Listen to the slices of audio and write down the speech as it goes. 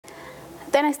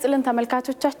ጤና ይስጥልን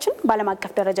ተመልካቾቻችን በዓለም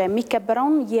አቀፍ ደረጃ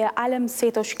የሚከበረውን የዓለም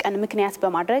ሴቶች ቀን ምክንያት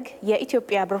በማድረግ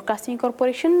የኢትዮጵያ ብሮድካስቲንግ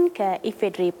ኮርፖሬሽን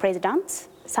ከኢፌዲሪ ፕሬዝዳንት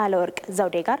ሳህለወርቅ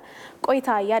ዘውዴ ጋር ቆይታ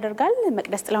ያደርጋል።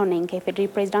 መቅደስ ጥላሁን ነኝ ከኢፌዲሪ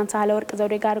ፕሬዝዳንት ሳህለወርቅ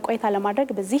ዘውዴ ጋር ቆይታ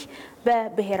ለማድረግ በዚህ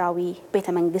በብሔራዊ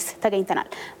ቤተ መንግስት ተገኝተናል።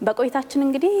 በቆይታችን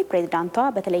እንግዲህ ፕሬዝዳንቷ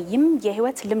በተለይም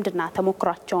የህይወት ልምድና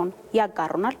ተሞክሯቸውን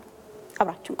ያጋሩናል።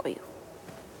 አብራችሁን ቆዩ።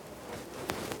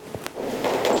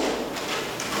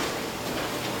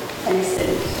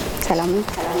 ሰላም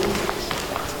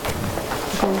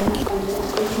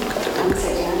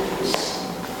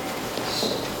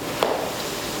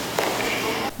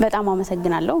በጣም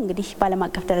አመሰግናለሁ። እንግዲህ በዓለም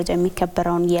አቀፍ ደረጃ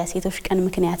የሚከበረውን የሴቶች ቀን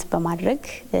ምክንያት በማድረግ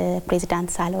ፕሬዝዳንት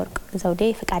ሳህለወርቅ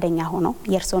ዘውዴ ፈቃደኛ ሆነው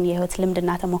የእርሶን የህይወት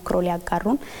ልምድና ተሞክሮ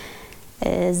ሊያጋሩን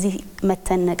እዚህ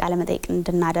መተን ቃለ መጠይቅ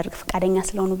እንድናደርግ ፈቃደኛ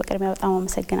ስለሆኑ በቅድሚያ በጣም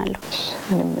አመሰግናለሁ።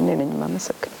 እኔ ነኝ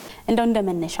ማመሰግናለሁ።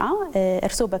 እንደመነሻ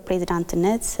እርሶ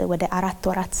በፕሬዝዳንትነት ወደ 4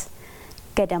 ወራት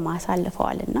ገደማ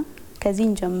አሳልፈዋልና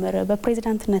ከዚህን ጀምሮ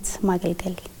በፕሬዝዳንትነት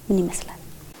ማገልገል ምን ይመስላል?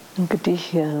 እንግዲህ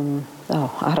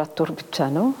 4 ወር ብቻ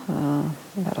ነው።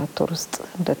 4 ወር ውስጥ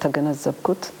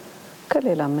እንደተገነዘብኩት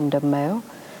ከሌላም እንደማየው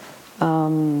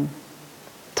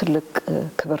ትልቅ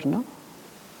ክብር ነው፣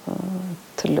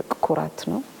 ትልቅ ኩራት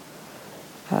ነው።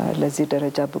 ለዚህ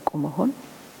ደረጃ ብቁ መሆን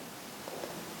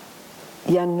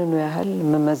ያንኑ ያህል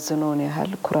መመዘኑን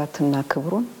ያህል ኩራትና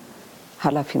ክብሩን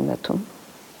ኃላፊነቱን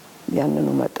ያንኑ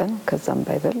መጠን ከዛም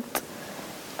ባይበልጥ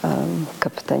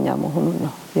ከፍተኛ መሆኑን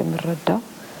ነው የምረዳው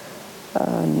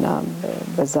እና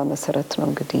በዛ መሰረት ነው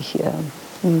እንግዲህ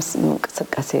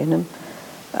እንቅስቃሴንም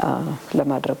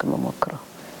ለማድረግ መሞክረው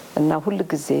እና ሁሉ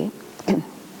ጊዜ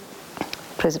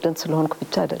ፕሬዝዳንት ስለሆንኩ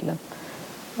ብቻ አይደለም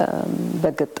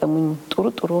በገጠሙኝ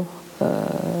ጥሩ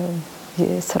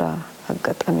የስራ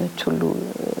አጋጣሚዎች ሁሉ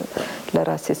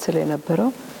ለራሴ ስለነበረው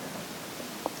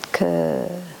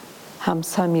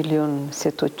ከ50 ሚሊዮን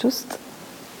ሴቶች ውስጥ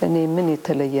እኔ ምን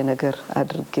የተለየ ነገር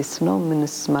አድርጌስ ነው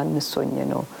ምንስ ማንሶኝ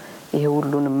ነው ይሄ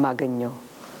ሁሉንም ማገኘው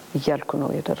እያልኩ ነው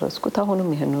የደረስኩት። አሁንም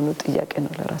ይሄንኑ ጥያቄ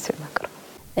ነው ለራሴ ማቀርብ።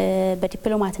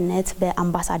 በዲፕሎማትነት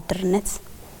በአምባሳደርነት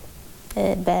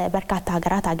በበርካታ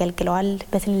ሀገራት አገልግለዋል።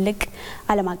 በትልልቅ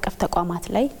ዓለም አቀፍ ተቋማት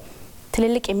ላይ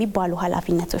ትልልቅ የሚባሉ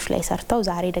ኃላፊነቶች ላይ ሰርተው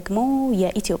ዛሬ ደግሞ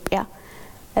የኢትዮጵያ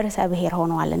ርዕሰ ብሔር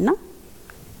ሆነዋልና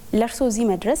ለርሶ እዚህ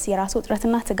መድረስ የራሱ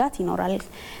ጥረትና ትጋት ይኖራል።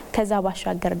 ከዛ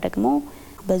ባሻገር ደግሞ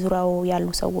በዙሪያው ያሉ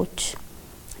ሰዎች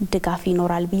ድጋፍ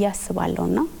ይኖራል ብዬ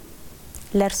አስባለሁና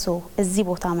ለርሶ እዚህ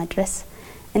ቦታ መድረስ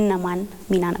እነማን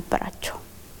ሚና ነበራቸው?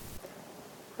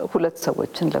 2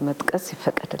 ሰዎችን ለመጥቀስ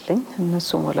ይፈቀድልኝ።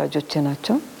 እነሱም ወላጆቼ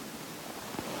ናቸው።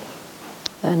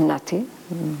 እናቴ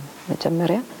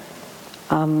መጀመሪያ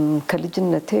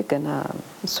ከልጅነቴ ገና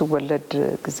ስወለድ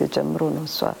ጊዜ ጀምሮ ነው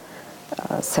እሷ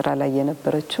ስራ ላይ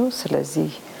የነበረችው። ስለዚህ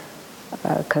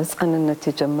ከህፃንነቴ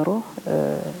ጀምሮ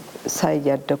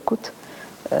ሳይያደኩት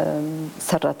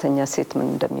ሰራተኛ ሴት ምን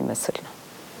እንደሚመስል ነው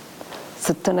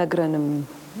ስትነግረንም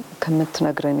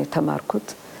ከምትነግረን የተማርኩት።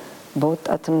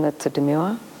 በወጣትነት እድሜዋ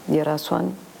የራሷን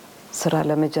ስራ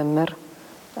ለመጀመር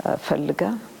ፈልጋ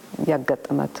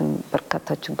ያጋጠማትን በርካታ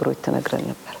ችግሮች ትነግረን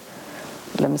ነበር።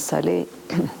 ለምሳሌ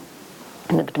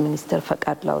ንግድ ሚኒስቴር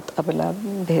ፈቃድ ላውጣ ብላ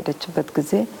በሄደችበት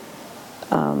ጊዜ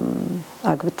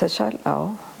አግብተሻል? አዎ።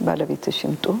 ባለቤትሽ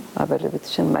ይምጡ፣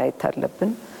 ባለቤትሽን ማየት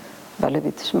አለብን፣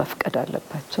 ባለቤትሽ መፍቀድ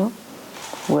አለባቸው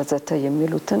ወዘተ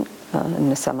የሚሉትን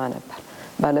እንሰማ ነበር።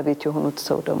 ባለቤት የሆኑት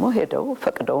ሰው ደግሞ ሄደው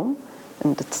ፈቅደውም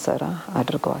እንድትሰራ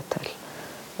አድርገዋታል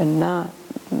እና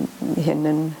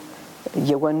ይሄንን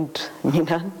የወንድ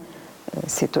ሚናን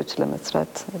ሴቶች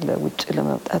ለመስራት ለውጭ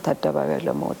ለመውጣት አደባባይ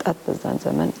ለመውጣት በዛን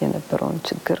ዘመን የነበረውን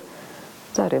ችግር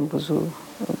ዛሬም ብዙ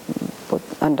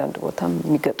አንዳንድ ቦታም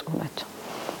የሚገጥሙ ናቸው።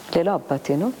 ሌላው አባቴ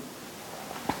ነው።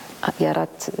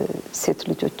 የ4 ሴት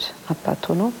ልጆች አባት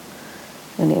ሆኖ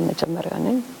እኔ መጀመሪያ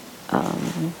ነኝ።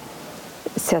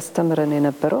 ሲያስተምረን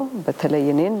የነበረው በተለይ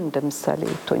እኔን እንደምሳሌ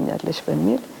ትሆኛለሽ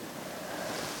በሚል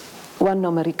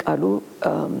ዋናው መሪ ቃሉ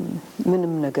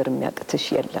ምንም ነገር የሚያቅትሽ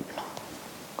የለም ነው።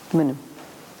 ምንም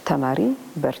ተማሪ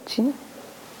በርቺ፣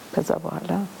 ከዛ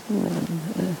በኋላ ምንም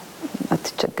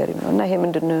አትቸገሪም ነው እና ይሄ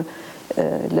ምንድነው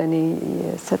ለኔ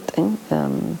የሰጠኝ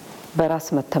በራስ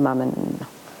መተማመን ነው።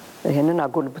 ይሄንን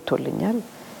አጎልብቶልኛል።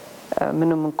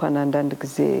 ምንም እንኳን አንዳንድ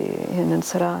ጊዜ ይሄንን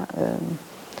ስራ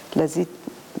ለዚህ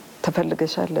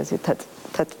ተፈልገሻል፣ ለዚህ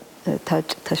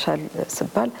ታጭተሻል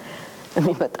ስባል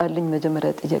የሚመጣልኝ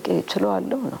መጀመሪያ ጥያቄ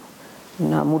ይችላልው ነው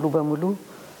እና ሙሉ በሙሉ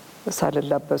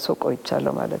ሳልላበሰው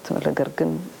ቆይቻለሁ ማለት ነው። ነገር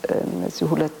ግን እነዚህ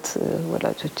 2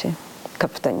 ወላጆቼ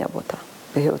ከፍተኛ ቦታ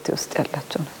በህይወቴ ውስጥ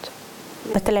ያላቸው ናቸው።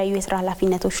 በተለያዩ የስራ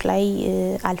ኃላፊነቶች ላይ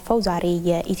አልፈው ዛሬ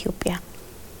የኢትዮጵያ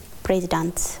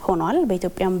ፕሬዝዳንት ሆነዋል።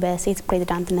 በኢትዮጵያም በሴት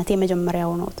ፕሬዝዳንትነት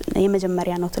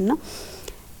የመጀመሪያ ነውና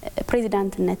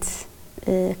ፕሬዝዳንትነት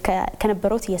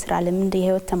ከነበሩት የስራ ልምድ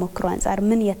የህይወት ተሞክሮ አንፃር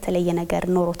ምን የተለየ ነገር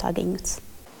ኖሮት አገኙት?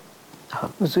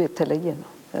 ብዙ የተለየ ነው።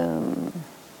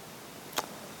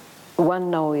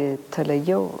 ዋናው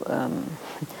የተለየው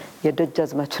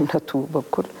የደጃዝማችነቱ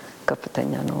በኩል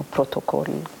ከፍተኛ ነው። ፕሮቶኮል፣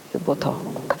 ቦታው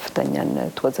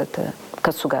ከፍተኛነት ወዘተ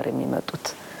ከሱ ጋር የሚመጡት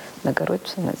ነገሮች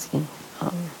እነዚህ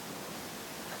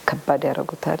ከባድ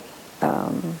ያደርጉታል።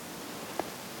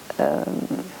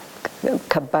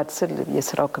 ከባድ ስል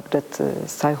የስራው ክብደት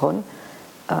ሳይሆን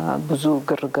ብዙ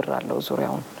ግርግር አለው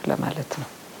ዙሪያውን ለማለት ነው።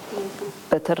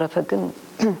 በተረፈ ግን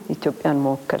ኢትዮጵያን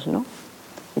መወከል ነው።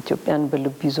 ኢትዮጵያን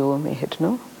በልብ ይዞ መሄድ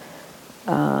ነው።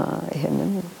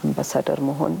 ይሄንን አምባሳደር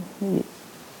መሆን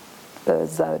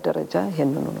በዛ ደረጃ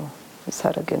ይሄንኑ ነው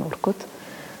ሳረግ የኖርኩት።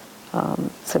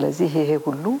 ስለዚህ ይሄ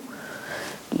ሁሉ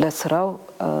ለስራው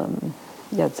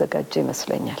ያዘጋጀ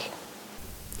ይመስለኛል።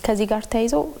 ከዚህ ጋር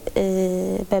ተያይዞ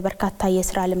በበርካታ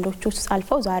የስራ ልምዶች ውስጥ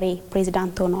አልፈው ዛሬ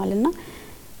ፕሬዝዳንት ሆነዋልና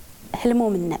ህልሞ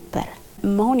ምን ነበር?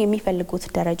 መሆን የሚፈልጉት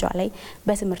ደረጃ ላይ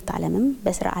በትምህርት ዓለምም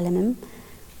በስራ ዓለምም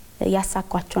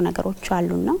ያሳኳቸው ነገሮች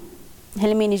አሉና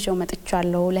ህልሜን ይዤው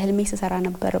መጥቻለሁ፣ ለህልሜ ስሰራ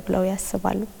ነበር ብለው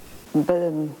ያስባሉ?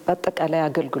 በአጠቃላይ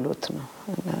አገልግሎት ነው።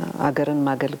 አገርን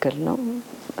ማገልገል ነው።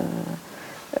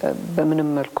 በምንም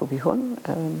መልኩ ቢሆን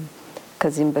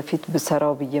ከዚህም በፊት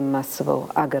ብሰራው ብዬ የማስበው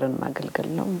አገርን ማገልገል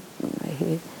ነው። ይሄ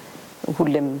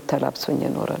ሁሌም ተላብሶኝ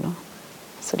የኖረ ነው።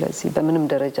 ስለዚህ በምንም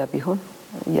ደረጃ ቢሆን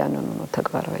ያንኑ ነው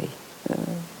ተግባራዊ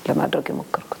ለማድረግ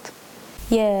የሞከርኩት።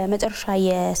 የመጨረሻ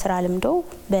የስራ ልምዶ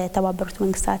በተባበሩት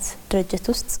መንግስታት ድርጅት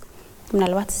ውስጥ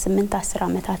ምናልባት 8-10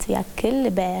 ዓመታት ያክል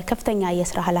በከፍተኛ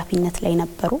የስራ ኃላፊነት ላይ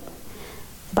ነበሩ።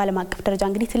 በዓለም አቀፍ ደረጃ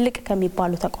እንግዲህ ትልቅ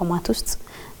ከሚባሉ ተቋማት ውስጥ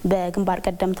በግንባር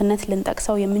ቀደምትነት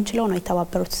ልንጠቅሰው የምንችለው ነው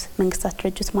የተባበሩት መንግስታት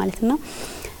ድርጅት ማለት ነው።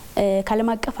 ከዓለም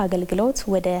አቀፍ አገልግሎት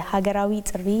ወደ ሀገራዊ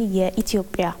ጥሪ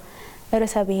የኢትዮጵያ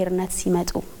ርዕሰ ብሔርነት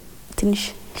ሲመጡ ትንሽ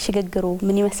ሽግግሩ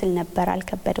ምን ይመስል ነበር?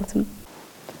 አልከበደውትም?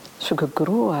 ሽግግሩ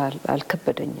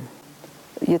አልከበደኝም።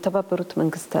 የተባበሩት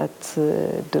መንግስታት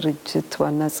ድርጅት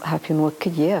ዋና ጸሐፊን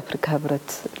ወክዬ አፍሪካ ህብረት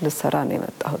ልሰራ ነው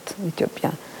የመጣሁት ኢትዮጵያ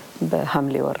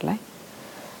በሐምሌ ወር ላይ።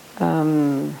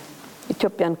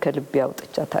 ኢትዮጵያን ከልቤ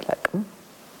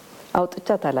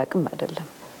አውጥቻት አላቅም አይደለም፣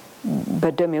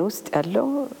 በደሜ ውስጥ ያለው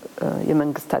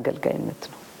የመንግስት አገልጋይነት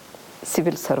ነው።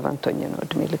 ሲቪል ሰርቫንት ሆኜ ነው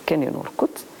እድሜ ልኬን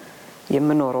የኖርኩት።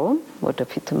 የምኖረውም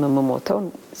ወደፊትም የምሞተው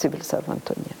ሲቪል ሰርቫንት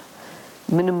ሆኜ ነው።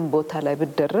 ምንም ቦታ ላይ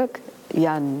ብደረግ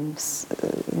ያን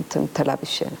እንትን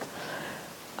ተላብሼ ነው።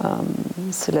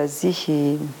 ስለዚህ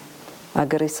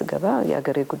አገሬ ስገባ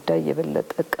የአገሬ ጉዳይ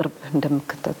የበለጠ ቅርብ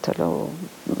እንደምከታተለው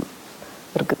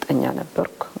እርግጠኛ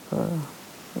ነበርኩ።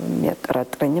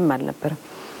 የሚያጠራጥረኝም አልነበረም።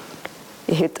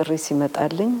 ይሄ ጥሪ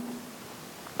ሲመጣልኝ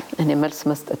እኔ መልስ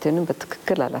መስጠቴንም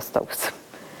በትክክል አላስታውስም።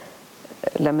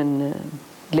 ለምን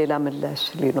ሌላ ምላሽ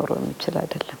ሊኖረው የሚችል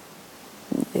አይደለም።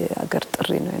 የአገር ጥሪ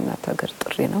ነው፣ የእናት አገር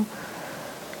ጥሪ ነው።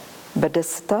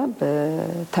 በደስታ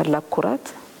በታላቅ ኩራት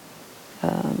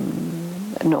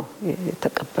ነው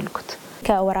የተቀበልኩት።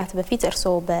 ከወራት በፊት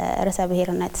እርስዎ በርዕሰ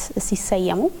ብሔርነት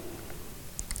ሲሰየሙ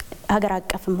ሀገር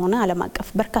አቀፍም ሆነ ዓለም አቀፍ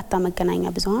በርካታ መገናኛ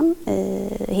ብዙሃን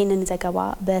ይህንን ዘገባ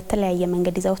በተለያየ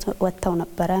መንገድ ይዘው ወጥተው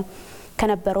ነበረ።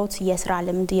 ከነበሩት የስራ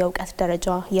ልምድ የእውቀት ደረጃ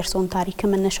የእርስዎን ታሪክ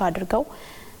መነሻ አድርገው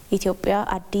ኢትዮጵያ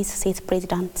አዲስ ሴት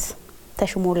ፕሬዝዳንት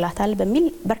ተሽሞላታል በሚል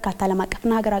በርካታ ዓለም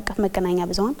አቀፍና ሀገር አቀፍ መገናኛ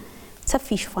ብዙሃን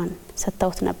ሰፊ ሽፋን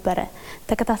ሰጥተውት ነበረ።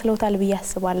 ተከታትለውታል ብዬ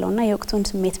አስባለሁና የወቅቱን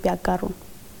ስሜት ቢያጋሩ።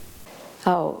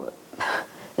 አዎ፣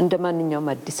 እንደማንኛውም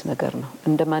አዲስ ነገር ነው።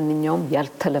 እንደማንኛውም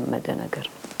ያልተለመደ ነገር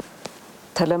ነው።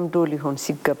 ተለምዶ ሊሆን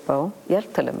ሲገባው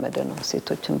ያልተለመደ ነው።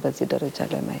 ሴቶችን በዚህ ደረጃ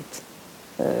ላይ ማየት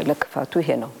ለክፋቱ ይሄ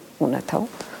ነው እውነታው።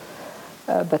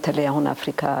 በተለይ አሁን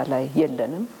አፍሪካ ላይ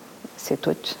የለንም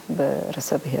ሴቶች በርዕሰ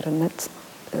ብሔርነት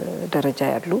ደረጃ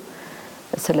ያሉ።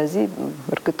 ስለዚህ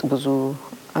እርግጥ ብዙ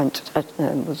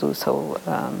ሰው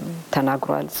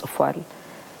ተናግሯል፣ ጽፏል።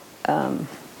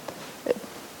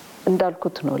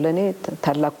 እንዳልኩት ነው ለኔ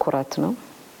ታላቅ ኩራት ነው።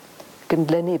 ግን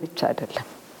ለኔ ብቻ አይደለም፣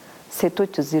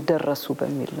 ሴቶች እዚህ ደረሱ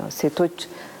በሚል ነው። ሴቶች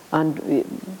አንዱ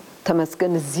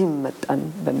ተመስገን እዚህ መጣን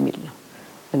በሚል ነው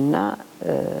እና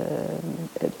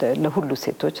ለሁሉ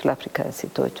ሴቶች፣ ለአፍሪካ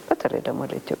ሴቶች፣ በተለይ ደግሞ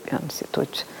ለኢትዮጵያን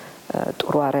ሴቶች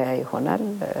ጥሩ አርአያ ይሆናል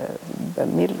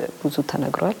በሚል ብዙ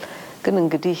ተነግሯል። ግን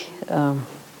እንግዲህ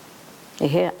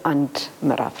ይሄ አንድ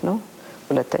ምዕራፍ ነው።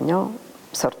 ሁለተኛው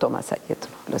ሰርቶ ማሳየት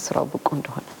ነው። ለስራው ብቁ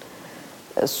እንደሆነ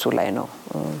እሱ ላይ ነው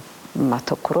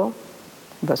ማተኩረው።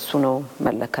 በሱ ነው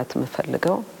መለካት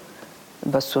የምፈልገው፣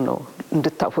 በሱ ነው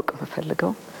እንድታወቅ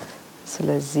የምፈልገው።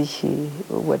 ስለዚህ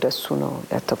ወደሱ ነው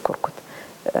ያተኮርኩት።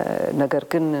 ነገር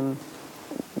ግን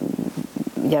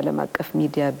የዓለም አቀፍ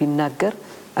ሚዲያ ቢናገር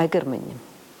አይገርመኝም።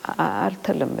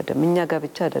 አልተለመደም። እኛ ጋር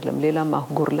ብቻ አይደለም፣ ሌላም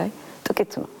አህጉር ላይ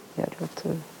ጥቂት ነው ያሉት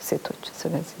ሴቶች።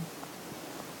 ስለዚህ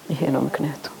ይሄ ነው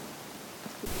ምክንያቱ።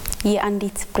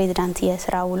 የአንዲት ፕሬዝዳንት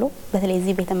የስራ ውሎ በተለይ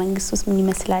እዚህ ቤተ መንግስት ውስጥ ምን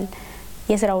ይመስላል?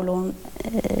 የስራ ውሎውን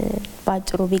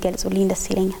ባጭሩ ቢገልጹልኝ ደስ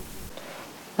ይለኛል።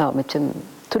 መቼም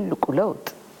ትልቁ ለውጥ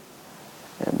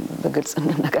በግልጽ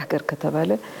እንነጋገር ከተባለ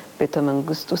ቤተ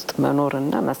መንግስት ውስጥ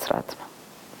መኖርና መስራት ነው።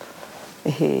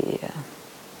 ይሄ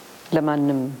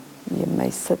ለማንም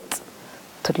የማይሰጥ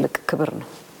ትልቅ ክብር ነው።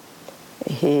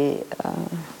 ይሄ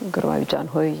ግርማዊ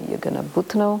ጃንሆይ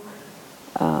የገነቡት ነው።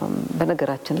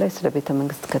 በነገራችን ላይ ስለ ቤተ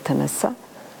መንግስት ከተነሳ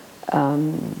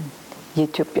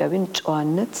የኢትዮጵያዊን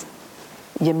ጨዋነት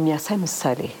የሚያሳይ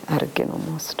ምሳሌ አድርጌ ነው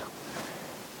የምወስደው።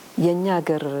 የኛ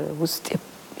ሀገር ውስጥ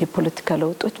የፖለቲካ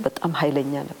ለውጦች በጣም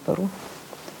ኃይለኛ ነበሩ፣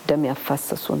 ደም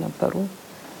ያፋሰሱ ነበሩ፣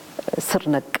 ስር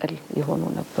ነቀል የሆኑ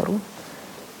ነበሩ።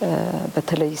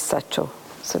 በተለይ እሳቸው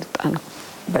ስልጣን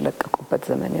በለቀቁበት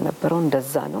ዘመን የነበረው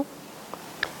እንደዛ ነው።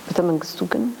 ቤተ መንግስቱ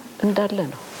ግን እንዳለ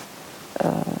ነው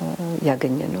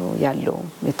ያገኘነው ያለው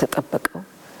የተጠበቀው።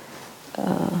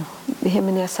 ይሄ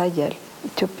ምን ያሳያል?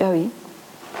 ኢትዮጵያዊ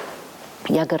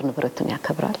የሀገር ንብረትን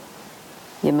ያከብራል፣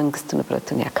 የመንግስት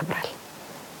ንብረትን ያከብራል።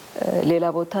 ሌላ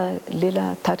ቦታ ሌላ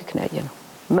ታሪክ ነው ያየነው፣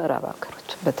 ምዕራብ ሀገሮች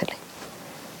በተለይ።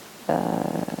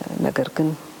 ነገር ግን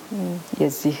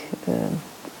የዚህ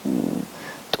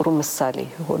ጥሩ ምሳሌ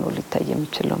ሆኖ ሊታይ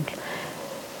የሚችለው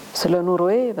ስለ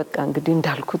ኑሮዬ በቃ እንግዲህ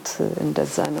እንዳልኩት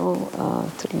እንደዛ ነው።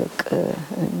 ትልቅ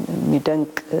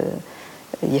የሚደንቅ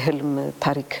የህልም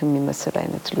ታሪክ የሚመስል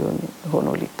አይነት ሆኖ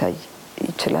ሊታይ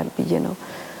ይችላል ብዬ ነው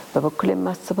በበኩሌ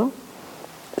የማስበው።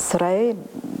 ስራዬ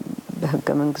በህገ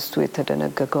መንግስቱ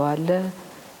የተደነገገው አለ፣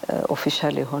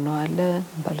 ኦፊሻል የሆነው አለ፣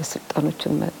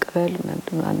 ባለስልጣኖችን መቀበል፣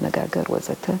 ማነጋገር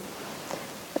ወዘተ።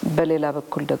 በሌላ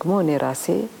በኩል ደግሞ እኔ ራሴ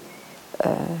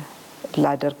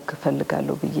ላደርግ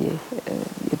ፈልጋለሁ ብዬ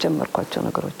የጀመርኳቸው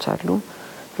ነገሮች አሉ።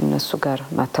 እነሱ ጋር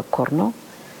ማተኮር ነው።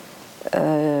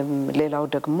 ሌላው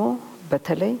ደግሞ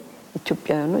በተለይ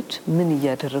ኢትዮጵያውያኖች ምን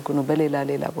እያደረጉ ነው በሌላ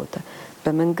ቦታ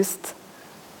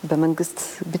በመንግስት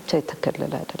ብቻ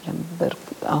የተከለለ አይደለም።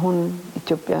 አሁን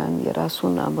ኢትዮጵያውያን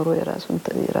የራሱን አእምሮ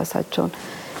የራሳቸውን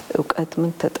እውቀት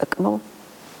ምን ተጠቅመው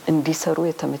እንዲሰሩ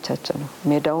የተመቻቸ ነው።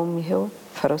 ሜዳውም ይሄው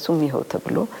ፈረሱም ይሄው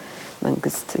ተብሎ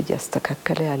መንግስት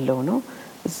እያስተካከለ ያለው ነው።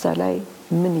 እዛ ላይ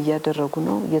ምን እያደረጉ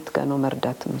ነው፣ የት ጋር ነው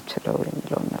መርዳት የሚችለው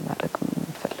የሚለውን ማድረግ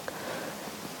የምንፈልግ።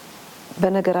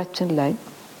 በነገራችን ላይ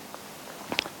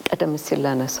ቀደም ሲል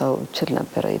ላነሳው እችል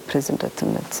ነበረ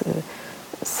የፕሬዝዳንትነት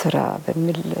ስራ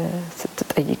በሚል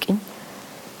ስትጠይቅኝ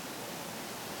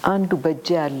አንዱ በእጄ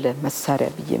ያለ መሳሪያ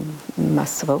ብዬ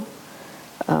የማስበው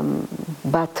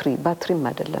ባትሪም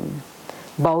አይደለም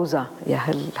ባውዛ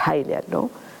ያህል ኃይል ያለው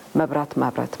መብራት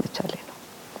ማብራት መቻሌ ነው።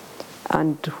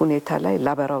 አንድ ሁኔታ ላይ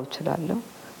ላበራው እችላለሁ፣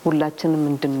 ሁላችንም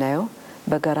እንድናየው፣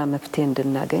 በጋራ መፍትሄ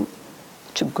እንድናገኝ፣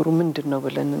 ችግሩ ምንድነው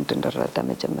ብለን እንድንረዳ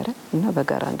መጀመሪያ እና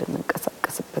በጋራ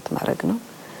እንድንንቀሳቀስበት ማድረግ ነው።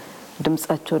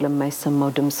 ድምጻቸው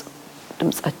ለማይሰማው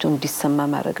ድምጻቸው እንዲሰማ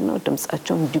ማድረግ ነው።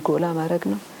 ድምጻቸው እንዲጎላ ማድረግ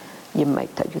ነው።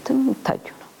 የማይታዩትን ይታዩ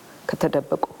ነው፣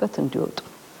 ከተደበቁበት እንዲወጡ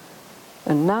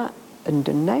እና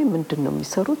እንድናይ ምንድነው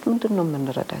የሚሰሩት፣ ምንድነው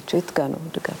የምንረዳቸው፣ የት ጋር ነው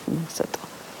ድጋፍ የምንሰጠው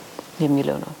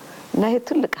የሚለው ነው። እና ይሄ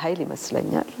ትልቅ ኃይል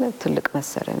ይመስለኛል፣ ትልቅ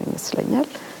መሳሪያ ይመስለኛል።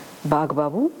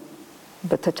 በአግባቡ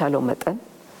በተቻለው መጠን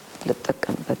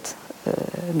ልጠቀምበት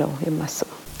ነው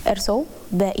የማስበው። እርስዎ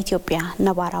በኢትዮጵያ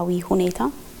ነባራዊ ሁኔታ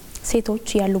ሴቶች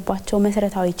ያሉባቸው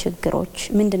መሰረታዊ ችግሮች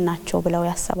ምንድናቸው ብለው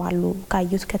ያስባሉ?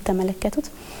 ካዩት ከተመለከቱት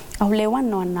አሁን ላይ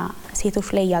ዋና ሴቶች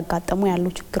ላይ ያጋጠሙ ያሉ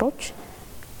ችግሮች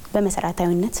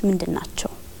በመሰረታዊነት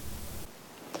ምንድናቸው?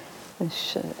 እሺ፣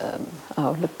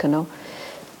 አዎ ልክ ነው።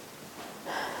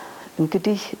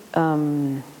 እንግዲህ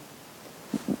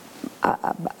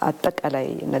አጠቃላይ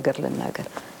ነገር ልናገር።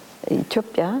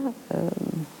 ኢትዮጵያ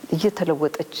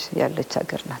እየተለወጠች ያለች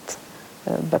ሀገር ናት።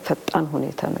 በፈጣን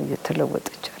ሁኔታ ነው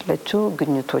እየተለወጠች ያለችው።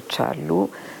 ግኝቶች አሉ።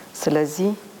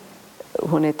 ስለዚህ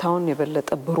ሁኔታውን የበለጠ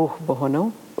ብሩህ በሆነው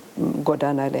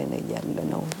ጎዳና ላይ ነው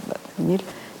ያለነው በሚል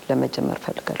ለመጀመር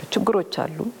ፈልጋለሁ። ችግሮች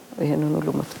አሉ፣ ይሄንን ሁሉ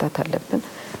መፍታት አለብን።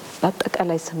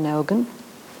 በአጠቃላይ ስናየው ግን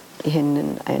ይሄንን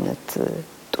አይነት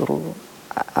ጥሩ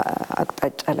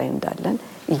አቅጣጫ ላይ እንዳለን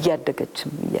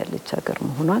እያደገችም ያለች ሀገር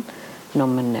መሆኗን ነው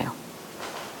የምናየው።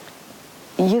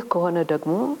 ይህ ከሆነ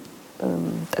ደግሞ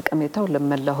ጠቀሜታው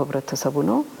ለመላው ህብረተሰቡ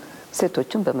ነው።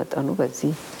 ሴቶችን በመጠኑ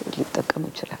በዚህ ሊጠቀሙ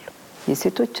ይችላሉ።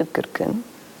 የሴቶች ችግር ግን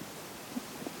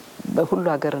በሁሉ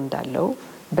ሀገር እንዳለው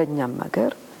በእኛም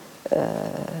ሀገር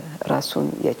ራሱን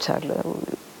የቻለ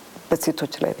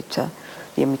በሴቶች ላይ ብቻ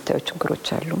የሚታዩ ችግሮች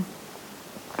አሉ።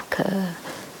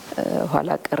 ከኋላ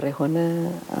ቀር የሆነ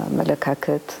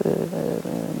አመለካከት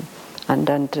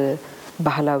አንዳንድ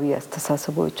ባህላዊ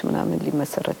አስተሳሰቦች ምናምን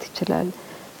ሊመሰረት ይችላል።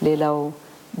 ሌላው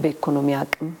በኢኮኖሚ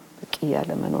አቅም በቂ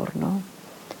ያለ መኖር ነው።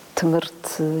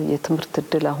 የትምህርት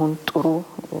እድል አሁን ጥሩ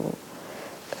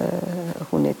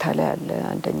ሁኔታ ላይ አለ።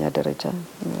 አንደኛ ደረጃ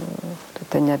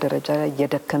ሁለተኛ ደረጃ ላይ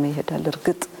እየደከመ ይሄዳል።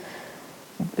 እርግጥ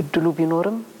እድሉ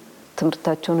ቢኖርም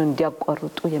ትምህርታቸውን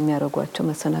እንዲያቋርጡ የሚያደርጓቸው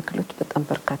መሰናክሎች በጣም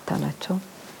በርካታ ናቸው።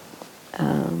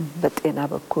 በጤና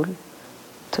በኩል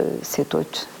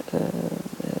ሴቶች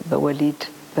በወሊድ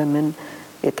በምን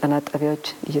የጤና ጣቢያዎች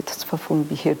እየተስፋፉም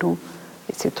ቢሄዱ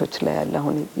የሴቶች ላይ ያለ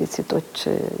አሁን የሴቶች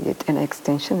የጤና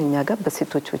ኤክስቴንሽን እኛ ጋር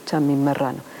በሴቶች ብቻ የሚመራ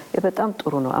ነው። በጣም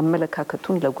ጥሩ ነው።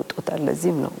 አመለካከቱን ለውጦታል።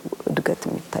 ለዚህም ነው እድገት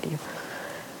የሚታየው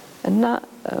እና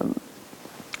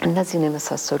እነዚህን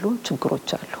የመሳሰሉ ችግሮች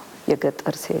አሉ።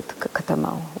 የገጠር ሴት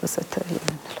ከከተማው ወሰተ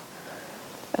የምንለው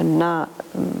እና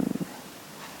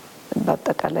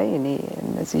በአጠቃላይ እኔ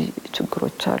እነዚህ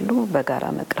ችግሮች አሉ፣ በጋራ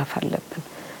መቅረፍ አለብን።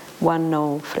 ዋናው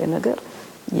ፍሬ ነገር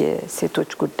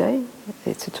የሴቶች ጉዳይ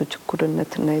የሴቶች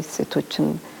እኩልነትና የሴቶችን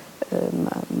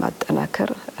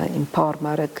ማጠናከር ኢምፓወር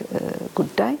ማድረግ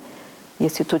ጉዳይ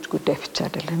የሴቶች ጉዳይ ብቻ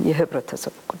አይደለም፣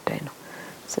 የህብረተሰቡ ጉዳይ ነው።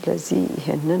 ስለዚህ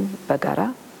ይሄንን በጋራ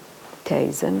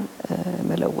ተያይዘን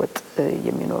መለወጥ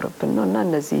የሚኖርብን ነው እና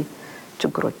እነዚህ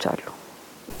ችግሮች አሉ።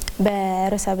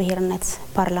 በርዕሰ ብሔርነት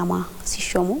ፓርላማ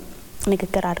ሲሾሙ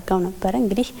ንግግር አድርገው ነበር።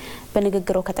 እንግዲህ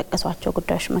በንግግሩ ከጠቀሷቸው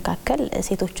ጉዳዮች መካከል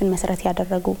ሴቶችን መሰረት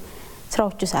ያደረጉ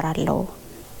ስራዎች ይሰራለው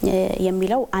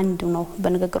የሚለው አንዱ ነው።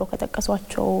 በንግግሩ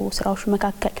ከጠቀሷቸው ስራዎች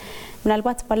መካከል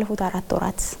ምናልባት ባለፉት 4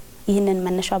 ወራት ይህንን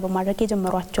መነሻ በማድረግ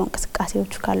የጀመሯቸው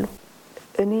እንቅስቃሴዎች ካሉ?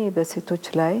 እኔ በሴቶች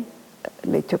ላይ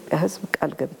ለኢትዮጵያ ሕዝብ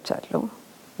ቃል ገብቻለሁ።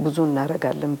 ብዙ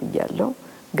እናረጋለን ብያለሁ።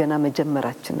 ገና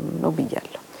መጀመራችንም ነው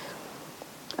ብያለሁ።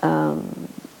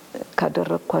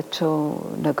 ካደረኳቸው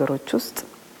ነገሮች ውስጥ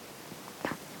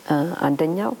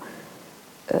አንደኛው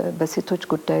በሴቶች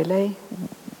ጉዳይ ላይ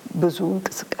ብዙ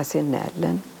እንቅስቃሴ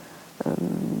እናያለን።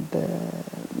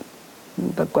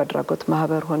 በጎ አድራጎት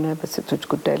ማህበር ሆነ በሴቶች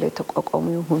ጉዳይ ላይ ተቋቋሙ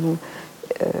ይሁኑ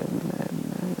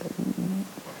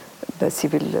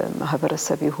በሲቪል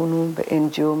ማህበረሰብ ይሁኑ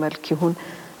በኤንጂኦ መልክ ይሁን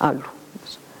አሉ።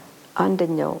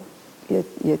 አንደኛው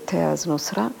የተያዝነው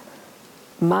ስራ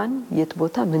ማን የት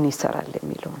ቦታ ምን ይሰራል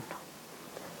የሚለው ነው።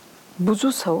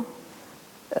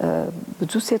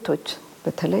 ብዙ ሴቶች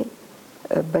በተለይ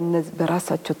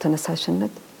በራሳቸው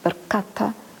ተነሳሽነት በርካታ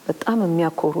በጣም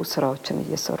የሚያኮሩ ስራዎችን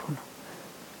እየሰሩ ነው።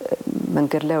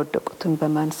 መንገድ ላይ ወደቁትን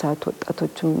በማንሳት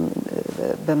ወጣቶችን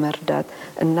በመርዳት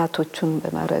እናቶችን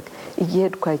በማድረግ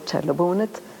እየሄድኩ አይቻለሁ።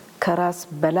 በእውነት ከራስ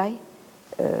በላይ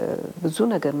ብዙ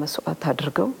ነገር መስዋዕት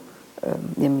አድርገው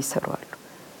የሚሰሩ አሉ።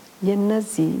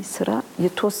 የነዚህ ስራ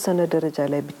የተወሰነ ደረጃ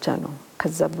ላይ ብቻ ነው።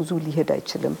 ከዛ ብዙ ሊሄድ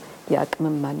አይችልም። የአቅም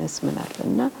ማነስ ምን አለ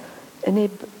እና እኔ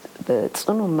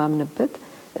በጽኑ ማምንበት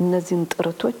እነዚህን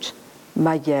ጥረቶች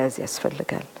ማያያዝ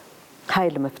ያስፈልጋል።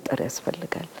 ኃይል መፍጠር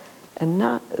ያስፈልጋል እና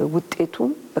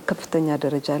ውጤቱም በከፍተኛ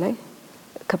ደረጃ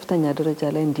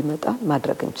ላይ እንዲመጣ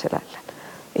ማድረግ እንችላለን።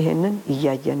 ይሄንን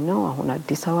እያየን ነው። አሁን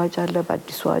አዲስ አዋጅ አለ።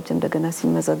 በአዲስ አዋጅ እንደገና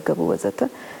ሲመዘገቡ ወዘተ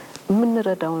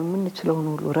የምንረዳውን የምንችለውን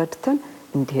ሁሉ ረድተን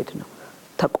እንዲሄድ ነው።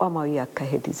 ተቋማዊ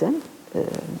አካሄድ ይዘን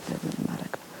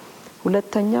ማድረግ ነው።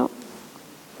 ሁለተኛው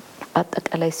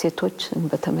አጠቃላይ ሴቶችን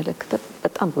በተመለከተ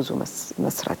በጣም ብዙ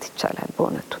መስራት ይቻላል።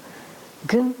 በእውነቱ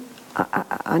ግን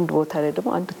አንድ ቦታ ላይ ደግሞ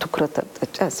አንድ ትኩረት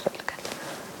አቅጣጫ ያስፈልጋል።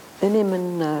 እኔ ምን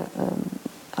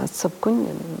አሰብኩኝ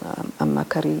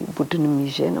አማካሪ ቡድንም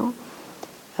ይዤ ነው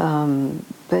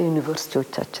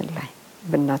በዩኒቨርሲቲዎቻችን ላይ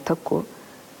ብናተኩር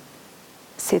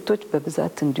ሴቶች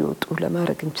በብዛት እንዲወጡ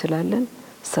ለማድረግ እንችላለን።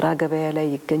 ስራ ገበያ ላይ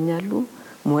ይገኛሉ፣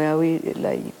 ሙያዊ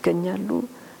ላይ ይገኛሉ፣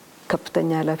 ከፍተኛ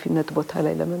ኃላፊነት ቦታ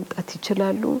ላይ ለመምጣት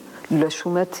ይችላሉ፣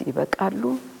 ለሹመት ይበቃሉ።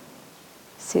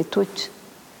 ሴቶች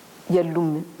የሉም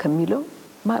ከሚለው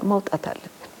ማውጣት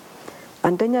አለብን።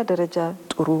 አንደኛ ደረጃ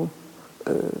ጥሩ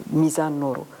ሚዛን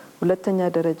ኖሮ፣ ሁለተኛ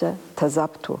ደረጃ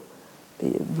ተዛብቶ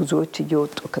ብዙዎች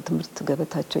እየወጡ ከትምህርት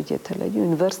ገበታቸው እየተለዩ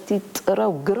ዩኒቨርሲቲ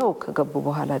ጥረው ግረው ከገቡ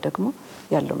በኋላ ደግሞ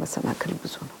ያለው መሰናክል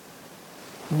ብዙ ነው።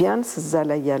 ቢያንስ እዛ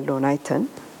ላይ ያለውን አይተን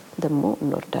ደግሞ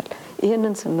እንወርዳለን።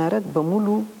 ይሄንን ስናረግ በሙሉ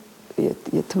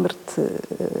የትምህርት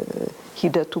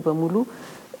ሂደቱ በሙሉ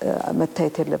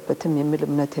መታየት የለበትም የሚል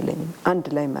እምነት የለኝም። አንድ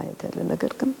ላይ ማየት ያለ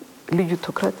ነገር ግን ልዩ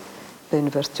ትኩረት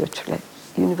በዩኒቨርሲቲዎች ላይ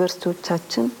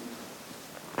ዩኒቨርሲቲዎቻችን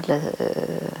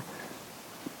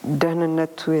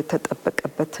ለደህንነቱ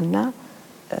የተጠበቀበትና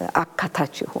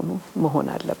አካታች የሆኑ መሆን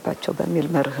አለባቸው በሚል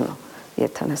መርህ ነው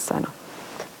የተነሳ ነው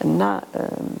እና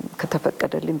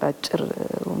ከተፈቀደልኝ ባጭር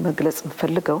መግለጽ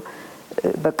እንፈልገው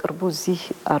በቅርቡ እዚህ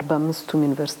 45ቱም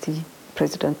ዩኒቨርሲቲ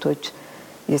ፕሬዝዳንቶች፣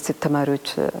 የሴት ተማሪዎች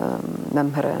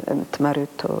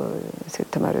ሴት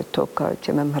ተማሪዎች ተወካዮች፣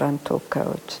 የመምህራን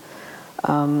ተወካዮች፣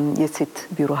 የሴት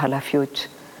ቢሮ ኃላፊዎች፣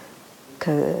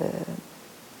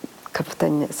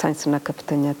 ከፍተኛ ሳይንስና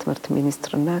ከፍተኛ ትምህርት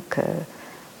ሚኒስትርና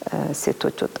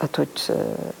ከሴቶች ወጣቶች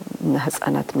እና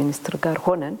ህፃናት ሚኒስትር ጋር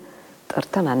ሆነን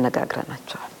ጠርተን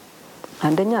አነጋግረናቸዋል።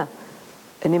 አንደኛ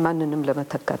እኔ ማንንም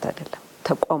ለመተካት አይደለም፣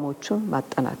 ተቋሞቹን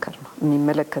ማጠናከር ነው።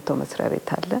 የሚመለከተው መስሪያ ቤት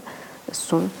አለ፣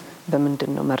 እሱን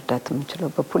በምንድነው መርዳት የምንችለው?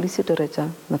 በፖሊሲ ደረጃ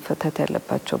መፈታት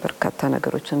ያለባቸው በርካታ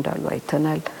ነገሮች እንዳሉ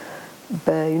አይተናል።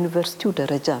 በዩኒቨርሲቲው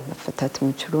ደረጃ መፈታት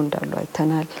የሚችሉ እንዳሉ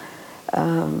አይተናል።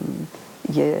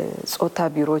 የጾታ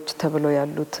ቢሮዎች ተብለው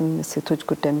ያሉትን ሴቶች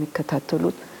ጉዳይ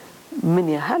የሚከታተሉት ምን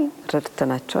ያህል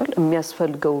ረድተናቸዋል?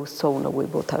 የሚያስፈልገው ሰው ነው ወይ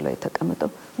ቦታ ላይ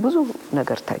ተቀምጠው? ብዙ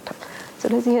ነገር ታይቷል።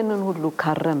 ስለዚህ ይሄንን ሁሉ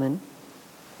ካረምን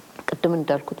ቅድም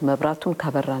እንዳልኩት መብራቱን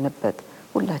ካበራንበት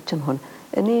ሁላችን ሆነ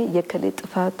እኔ የከሌ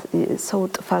ጥፋት ሰው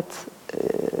ጥፋት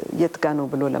የት ጋ ነው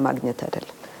ብሎ ለማግኘት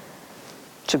አይደለም።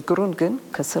 ችግሩን ግን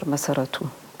ከስር መሰረቱ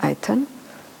አይተን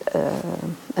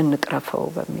እንቅረፈው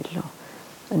በሚል ነው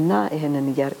እና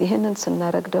ይሄንን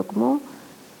ስናረግ ደግሞ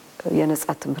የነጻ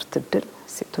ትምህርት እድል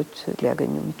ሴቶች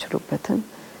ሊያገኙ የሚችሉበትን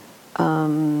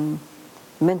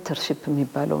ሜንተርሺፕ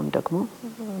የሚባለውን ደግሞ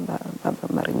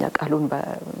በአማርኛ ቃሉን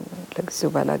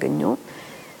ለጊዜው ባላገኘው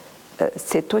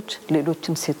ሴቶች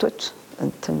ሌሎችም ሴቶች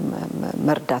እንትን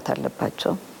መርዳት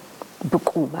አለባቸው፣ ብቁ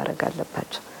ማድረግ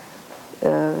አለባቸው።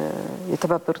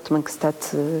 የተባበሩት መንግስታት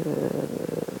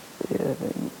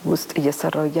ውስጥ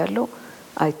እየሰራው ያለው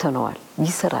አይተነዋል።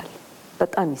 ይሰራል፣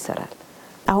 በጣም ይሰራል።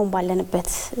 አሁን ባለንበት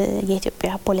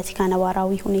የኢትዮጵያ ፖለቲካ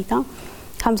ነባራዊ ሁኔታ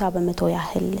 50%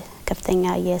 ያህል ከፍተኛ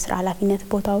የስራ ኃላፊነት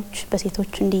ቦታዎች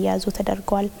በሴቶች እንዲያዙ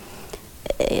ተደርጓል።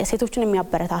 ሴቶችን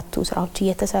የሚያበረታቱ ስራዎች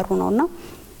እየተሰሩ ነውና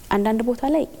አንዳንድ ቦታ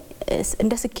ላይ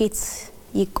እንደ ስኬት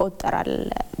ይቆጠራል።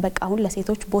 በቃ አሁን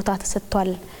ለሴቶች ቦታ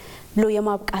ተሰጥቷል ብሎ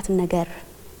የማብቃት ነገር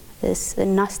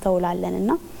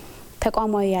እናስተውላለንና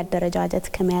ተቋማዊ አደረጃጀት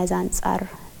ከመያዝ አንፃር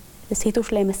ሴቶች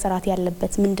ላይ መሰራት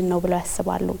ያለበት ምንድነው ብለው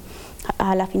ያስባሉ?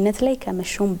 ኃላፊነት ላይ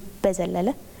ከመሾም በዘለለ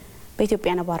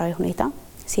በኢትዮጵያ ነባራዊ ሁኔታ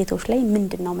ሴቶች ላይ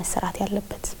ምንድነው መሰራት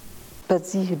ያለበት?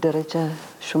 በዚህ ደረጃ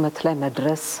ሹመት ላይ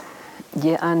መድረስ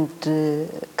የአንድ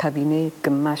ካቢኔ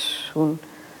ግማሹን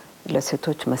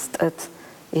ለሴቶች መስጠት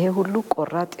ይሄ ሁሉ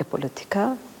ቆራጥ የፖለቲካ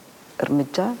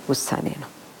እርምጃ ውሳኔ ነው።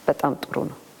 በጣም ጥሩ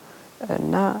ነው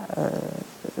እና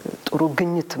ጥሩ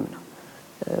ግኝትም ነው።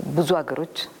 ብዙ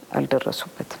ሀገሮች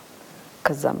አልደረሱበትም።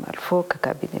 ከዛም አልፎ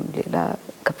ከካቢኔም ሌላ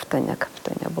ከፍተኛ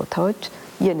ቦታዎች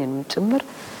የኔንም ጭምር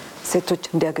ሴቶች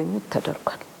እንዲያገኙት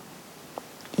ተደርጓል።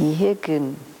 ይሄ ግን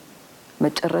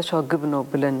መጨረሻው ግብ ነው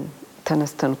ብለን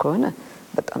ተነስተን ከሆነ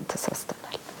በጣም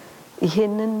ተሳስተናል።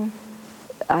 ይሄንን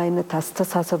አይነት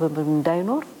አስተሳሰብ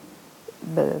እንዳይኖር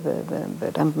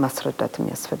በደንብ ማስረዳት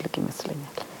የሚያስፈልግ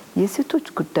ይመስለኛል። የሴቶች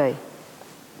ጉዳይ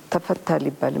ተፈታ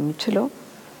ሊባል የሚችለው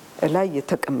ላይ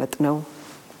የተቀመጥነው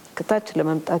ከታች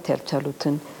ለመምጣት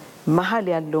ያልቻሉትን መሀል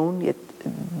ያለውን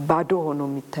ባዶ ሆኖ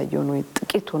የሚታየው ነው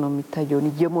ጥቂት ሆኖ የሚታየውን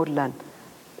እየሞላን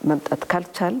መምጣት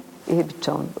ካልቻል ይሄ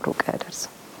ብቻውን ሩቅ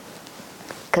ያደርሳል።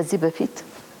 ከዚህ በፊት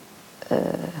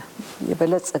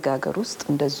የበለጸገ ሀገር ውስጥ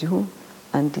እንደዚሁ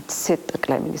አንዲት ሴት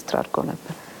ጠቅላይ ሚኒስትር አድርገው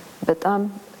ነበር። በጣም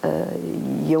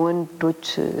የወንዶች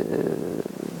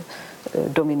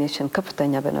ዶሚኔሽን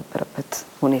ከፍተኛ በነበረበት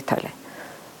ሁኔታ ላይ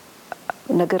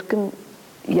ነገር ግን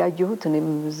ያየሁት እኔም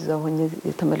እዛው ሆኜ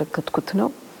የተመለከትኩት ነው።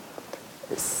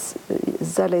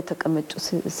 እዛ ላይ የተቀመጡ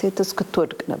ሴት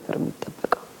እስክትወድቅ ነበር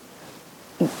የሚጠበቀው።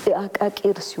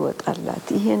 አቃቂር ሲወጣላት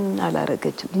ይሄን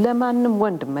አላረገችም። ለማንም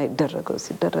ወንድ የማይደረገው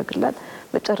ሲደረግላት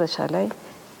መጨረሻ ላይ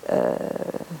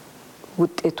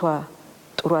ውጤቷ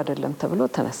ጥሩ አይደለም ተብሎ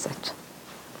ተነሳች።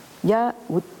 ያ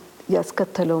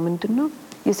ያስከተለው ምንድነው?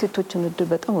 የሴቶችን እድል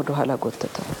በጣም ወደ ኋላ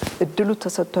ጎተተው። እድሉ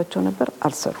ተሰጥቷቸው ነበር፣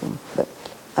 አልሰሩም፣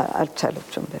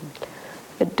 አልቻለችም በሚል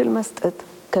እድል መስጠት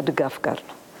ከድጋፍ ጋር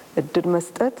ነው። እድል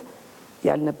መስጠት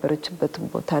ያልነበረችበትን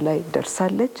ቦታ ላይ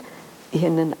ደርሳለች።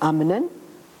 ይሄንን አምነን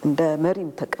እንደ መሪም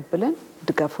ተቀብለን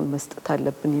ድጋፉን መስጠት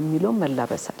አለብን የሚለው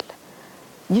መላበስ አለ።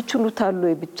 ይችሉታል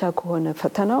ወይ ብቻ ከሆነ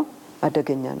ፈተናው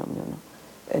አደገኛ ነው የሚሆነው።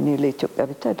 እኔ ለኢትዮጵያ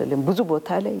ብቻ አይደለም ብዙ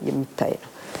ቦታ ላይ የሚታይ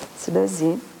ነው።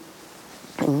 ስለዚህ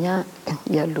እኛ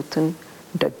ያሉትን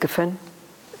ደግፈን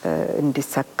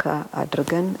እንዲሳካ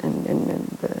አድርገን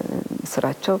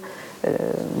ስራቸው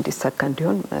እንዲሳካ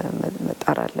እንዲሆን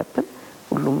መጣር አለብን።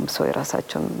 ሁሉም ሰው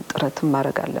የራሳቸውን ጥረት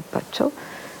ማድረግ አለባቸው።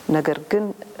 ነገር ግን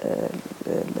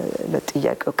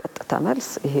ለጥያቄው ቀጥታ መልስ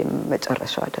ይሄ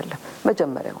መጨረሻው አይደለም፣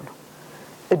 መጀመሪያው ነው።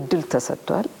 እድል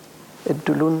ተሰጥቷል።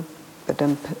 እድሉን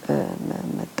በደንብ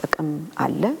መጠቀም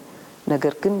አለ።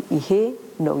 ነገር ግን ይሄ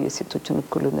ነው የሴቶችን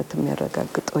እኩልነት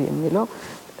የሚያረጋግጠው የሚለው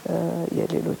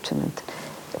የሌሎችን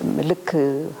ልክ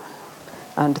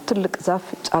አንድ ትልቅ ዛፍ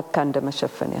ጫካ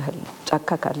እንደመሸፈን ያህል ነው።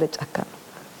 ጫካ ካለ ጫካ ነው፣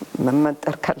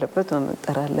 መመንጠር ካለበት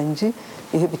መመንጠር አለ እንጂ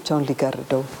ይሄ ብቻውን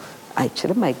ሊጋርደው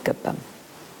አይችልም፣ አይገባም።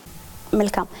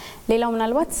 መልካም። ሌላው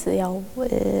ምናልባት ያው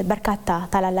በርካታ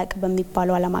ታላላቅ በሚባሉ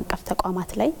ዓለም አቀፍ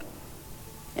ተቋማት ላይ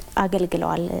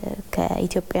አገልግለዋል።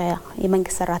 ከኢትዮጵያ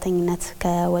የመንግስት ሰራተኝነት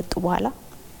ከወጡ በኋላ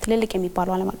ትልልቅ የሚባሉ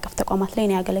ዓለም አቀፍ ተቋማት ላይ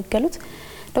ነው ያገለገሉት።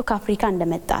 ከአፍሪካ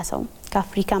እንደመጣ ሰው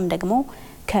ከአፍሪካም ደግሞ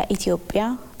ከኢትዮጵያ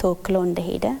ተወክሎ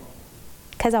እንደሄደ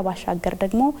ከዛ ባሻገር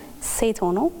ደግሞ ሴት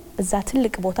ሆኖ እዛ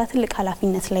ትልቅ ቦታ ትልቅ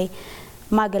ኃላፊነት ላይ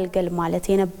ማገልገል ማለት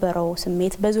የነበረው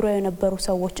ስሜት በዙሪያው የነበሩ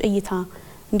ሰዎች እይታ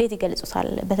እንዴት ይገልጹታል?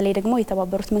 በተለይ ደግሞ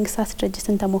የተባበሩት መንግስታት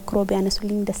ድርጅትን ተሞክሮ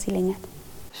ቢያነሱልኝ ደስ ይለኛል።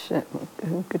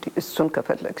 እንግዲህ እሱን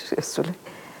ከፈለግሽ እሱ ላይ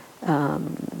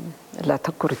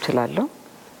ላተኩር እችላለሁ።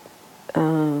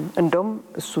 እንደውም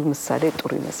እሱ ምሳሌ ጥሩ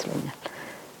ይመስለኛል።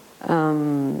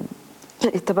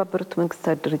 የተባበሩት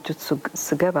መንግስታት ድርጅት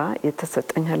ስገባ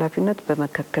የተሰጠኝ ኃላፊነት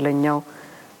በመካከለኛው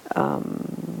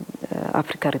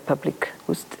አፍሪካ ሪፐብሊክ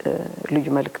ውስጥ ልዩ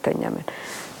መልእክተኛ ነኝ።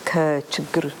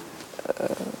 ከችግር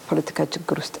ፖለቲካ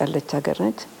ችግር ውስጥ ያለች ሀገር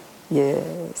ነች።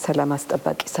 የሰላም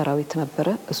አስጠባቂ ሰራዊት ነበረ።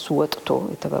 እሱ ወጥቶ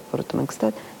የተባበሩት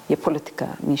መንግስታት የፖለቲካ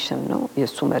ሚሽን ነው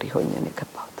የሱ መሪ ሆኜ ነው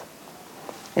የገባሁት።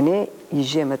 እኔ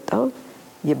ይዤ የመጣሁት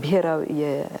የብሔራዊ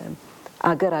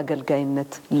የአገር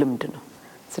አገልጋይነት ልምድ ነው።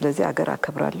 ስለዚህ አገር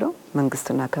አከብራለሁ፣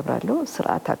 መንግስትን አከብራለሁ፣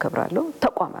 ስርዓት አከብራለሁ፣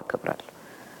 ተቋም አከብራለሁ።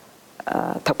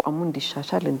 ተቋሙ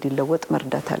እንዲሻሻል እንዲለወጥ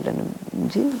መርዳት አለንም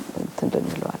እንጂ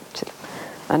እንደንለው አንችልም።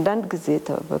 አንዳንድ ጊዜ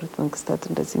የተባበሩት መንግስታት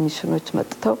እንደዚህ ሚሽኖች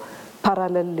መጥተው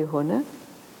ፓራሌል የሆነ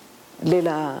ሌላ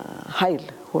ኃይል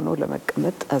ሆኖ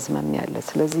ለመቀመጥ አዝማሚያ አለ።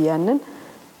 ስለዚህ ያንን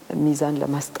ሚዛን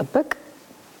ለማስጠበቅ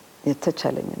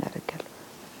የተቻለኝን አደርጋለሁ።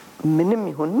 ምንም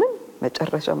ይሁን ምን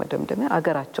መጨረሻው መደምደሚያ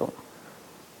አገራቸው ነው፣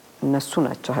 እነሱ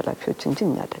ናቸው ኃላፊዎች እንጂ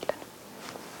እኛ አይደለም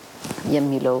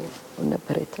የሚለው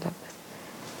ነበር የተላበሰ።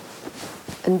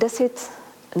 እንደ ሴት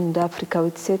እንደ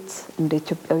አፍሪካዊት ሴት እንደ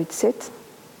ኢትዮጵያዊት ሴት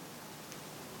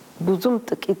ብዙም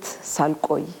ጥቂት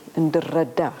ሳልቆይ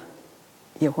እንድረዳ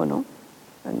የሆነው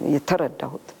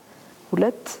የተረዳሁት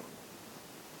ሁለት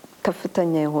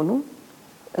ከፍተኛ የሆኑ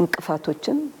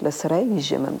እንቅፋቶችን ለስራዬ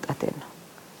ይዤ መምጣቴ ነው።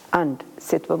 አንድ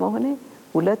ሴት በመሆኔ፣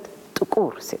 ሁለት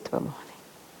ጥቁር ሴት በመሆኔ።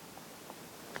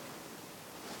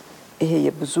 ይሄ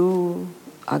የብዙ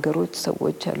አገሮች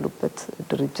ሰዎች ያሉበት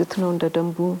ድርጅት ነው እንደ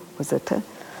ደንቡ ወዘተ።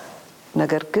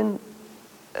 ነገር ግን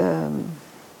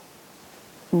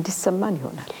እንዲሰማን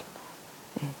ይሆናል፣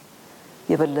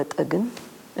 የበለጠ ግን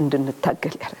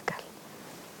እንድንታገል ያደርጋል።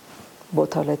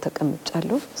 ቦታው ላይ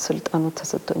ተቀምጫለሁ፣ ስልጣኑ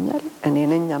ተሰጥቶኛል፣ እኔ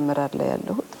ነኝ አመራር ላይ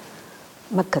ያለሁት፣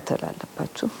 መከተል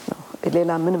አለባችሁ ነው።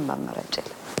 ሌላ ምንም አማራጭ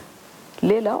የለም።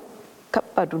 ሌላው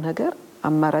ከባዱ ነገር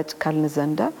አማራጭ ካልን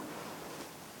ዘንዳ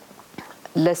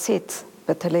ለሴት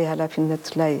በተለይ ኃላፊነት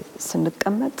ላይ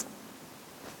ስንቀመጥ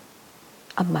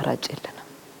አማራጭ የለንም።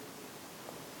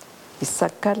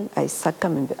 ይሳካል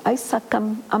አይሳካም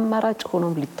አማራጭ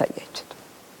ሆኖም ሊታይ አይችልም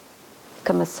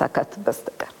ከመሳካት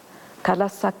በስተቀር።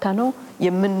 ካላሳካ ነው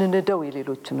የምንነደው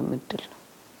የሌሎችንም እድል ነው።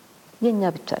 የኛ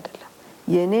ብቻ አይደለም።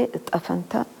 የኔ እጣ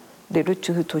ፈንታ ሌሎች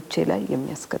እህቶቼ ላይ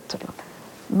የሚያስከትል ነው።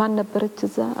 ማን ነበረች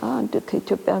እዛ? አንድ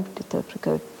ከኢትዮጵያ አንዲት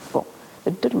አፍሪካዊ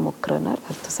እድል ሞክረናል፣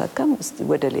 አልተሳካም። እስቲ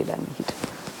ወደ ሌላ እንሂድ።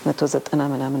 190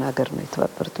 ምናምን ሀገር ነው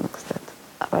የተባበሩት መንግስታት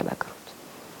አባል ሀገሮች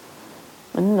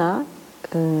እና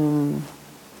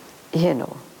ይሄ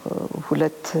ነው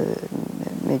ሁለት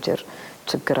ሜጀር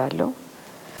ችግር አለው።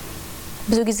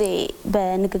 ብዙ ጊዜ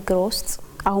በንግግር ውስጥ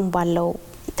አሁን ባለው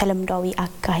ተለምዷዊ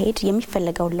አካሄድ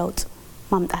የሚፈልገውን ለውጥ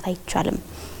ማምጣት አይቻልም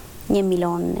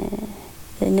የሚለውን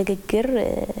ንግግር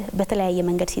በተለያየ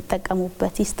መንገድ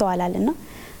ሲጠቀሙበት ይስተዋላልና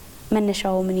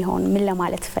መነሻው ምን ይሆን? ምን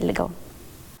ለማለት ፈልገው?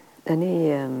 እኔ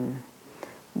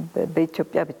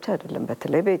በኢትዮጵያ ብቻ አይደለም፣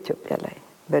 በተለይ በኢትዮጵያ ላይ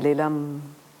በሌላም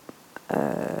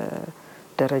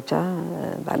ደረጃ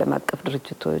በዓለም አቀፍ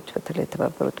ድርጅቶች በተለይ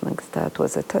የተባበሩት መንግስታት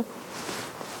ወዘተ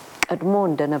ቀድሞ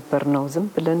እንደነበር ነው ዝም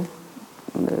ብለን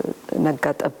ነጋ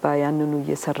ጠባ ያንኑ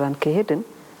እየሰራን ከሄድን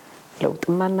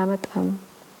ለውጥም አናመጣም።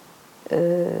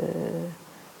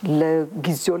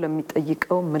 ለጊዜው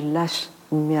ለሚጠይቀው ምላሽ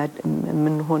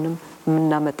ምንሆንም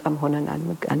ምናመጣም ሆነን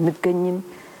አንገኝም።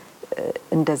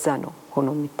 እንደዛ ነው ሆኖ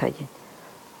የሚታየኝ።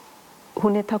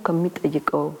 ሁኔታው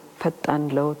ከሚጠይቀው ፈጣን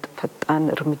ለውጥ ፈጣን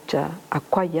እርምጃ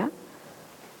አኳያ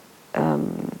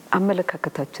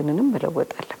አመለካከታችንንም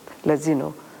መለወጥ አለብን። ለዚህ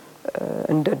ነው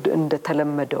እንደ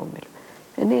ተለመደው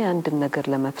እኔ አንድ ነገር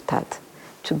ለመፍታት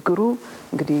ችግሩ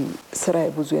እንግዲህ ስራዬ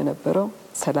ብዙ የነበረው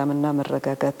ሰላምና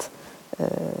መረጋጋት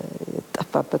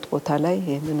በጠፋበት ቦታ ላይ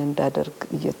ይሄንን እንዳደርግ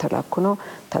እየተላኩ ነው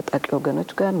ታጣቂ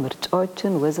ወገኖች ጋር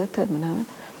ምርጫዎችን ወዘተ ምናምን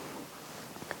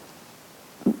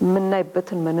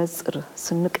ምናይበትን መነጽር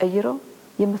ስንቀይረው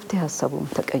የመፍትሄ ሐሳቡም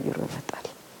ተቀይሮ ይመጣል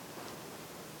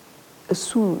እሱ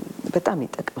በጣም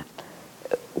ይጠቅማል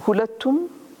ሁለቱም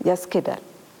ያስኬዳል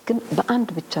ግን በአንድ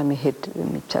ብቻ መሄድ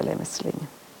የሚቻል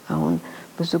አይመስለኝም አሁን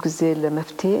ብዙ ጊዜ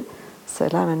ለመፍትሄ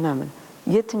ሰላምና ምን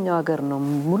የትኛው ሀገር ነው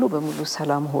ሙሉ በሙሉ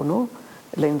ሰላም ሆኖ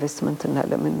ለኢንቨስትመንት እና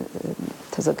ለምን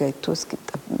ተዘጋጅቶ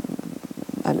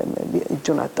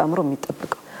እጁን አጣምሮ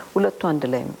የሚጠብቀው ሁለቱ አንድ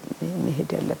ላይ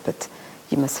መሄድ ያለበት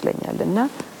ይመስለኛልና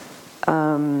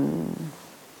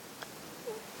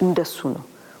እንደሱ ነው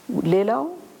ሌላው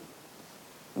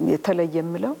የተለየ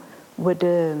የምለው ወደ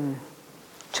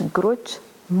ችግሮች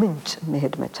ምንጭ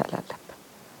መሄድ መቻል አለበት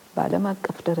በአለም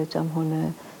አቀፍ ደረጃም ሆነ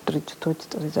ድርጅቶች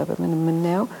ደረጃ በምን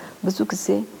የምናየው ብዙ ጊዜ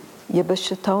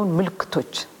የበሽታውን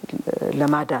ምልክቶች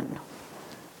ለማዳን ነው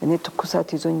እኔ ትኩሳት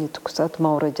ይዞኝ ትኩሳት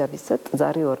ማውረጃ ቢሰጥ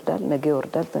ዛሬ ይወርዳል ነገ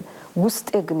ይወርዳል ውስጤ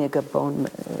ግን የገባውን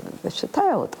በሽታ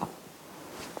ያወጣው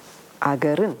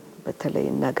አገርን በተለይ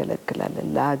እናገለግላለን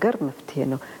ለሀገር መፍትሄ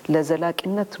ነው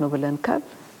ለዘላቂነት ነው ብለን ካል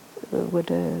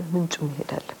ወደ ምንጩ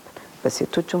እንሄዳለን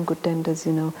በሴቶችም ጉዳይ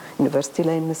እንደዚህ ነው ዩኒቨርሲቲ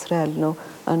ላይ እንስራ ያልነው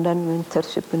አንዳንድ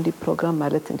ሜንተርሺፕ እንዲ ፕሮግራም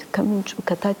ማለት ከምንጩ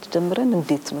ከታች ጀምረን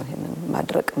እንዴት ነው ይሄንን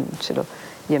ማድረግ የምንችለው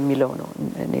የሚለው ነው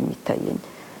እኔ የሚታየኝ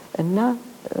እና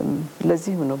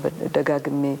ለዚህ ነው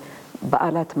ደጋግሜ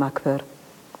በዓላት ማክበር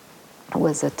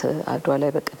ወዘተ አድዋ ላይ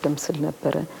በቀደም ስል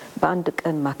ነበር በአንድ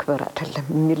ቀን ማክበር አይደለም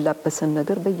የሚላበሰን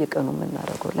ነገር በየቀኑ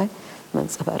የምናደርገው ላይ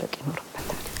መንጸባረቅ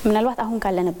ይኖርበታል ምናልባት አሁን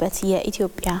ካለንበት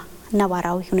የኢትዮጵያ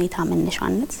ነባራዊ ሁኔታ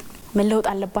መነሻነት መለወጥ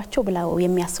አለባቸው ብለው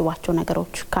የሚያስቧቸው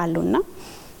ነገሮች ካሉና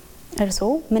እርሶ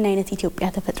ምን አይነት ኢትዮጵያ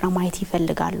ተፈጥራ ማየት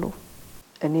ይፈልጋሉ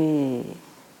እኔ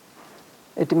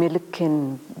እድሜ ልኬን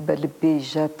በልቤ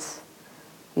ይዣት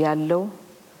ያለው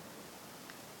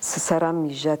ስሰራም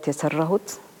ይዣት የሰራሁት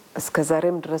እስከ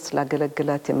ዛሬም ድረስ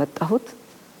ላገለግላት የመጣሁት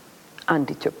አንድ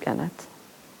ኢትዮጵያ ናት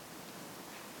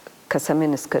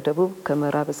ከሰሜን እስከ ደቡብ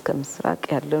ከምዕራብ እስከ ምስራቅ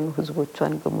ያለኑ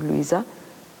ህዝቦቿን በሙሉ ይዛ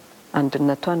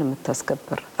አንድነቷን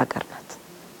የምታስከብር አገር ናት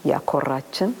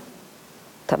ያኮራችን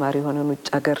ተማሪ ሆነን ውጭ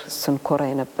ሀገር ስንኮራ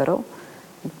የነበረው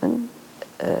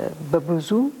በብዙ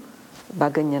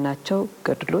ባገኘናቸው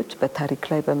ገድሎች በታሪክ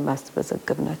ላይ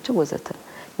በማስበዘግብናቸው ወዘተ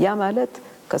ያ ማለት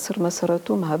ከስር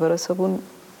መሰረቱ ማህበረሰቡን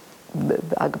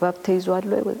አግባብ ተይዟል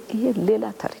ይሄ ሌላ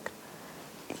ታሪክ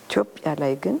ኢትዮጵያ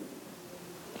ላይ ግን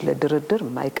ለድርድር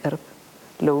ማይቀርብ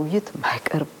ለውይይት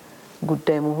ማይቀርብ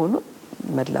ጉዳይ መሆኑ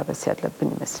መላበስ ያለብን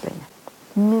ይመስለኛል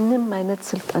ምንም አይነት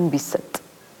ስልጣን ቢሰጥ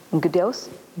እንግዲያውስ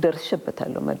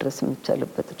ደርሽበታለሁ መድረስ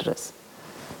የሚቻልበት ድረስ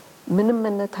ምንም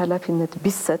አይነት ኃላፊነት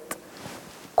ቢሰጥ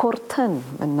ኮርተን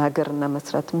መናገርና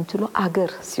መስራት የምንችለው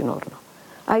አገር ሲኖር ነው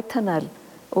አይተናል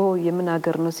የምን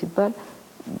አገር ነው ሲባል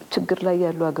ችግር ላይ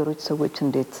ያሉ አገሮች ሰዎች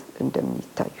እንዴት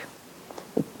እንደሚታዩ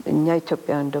እኛ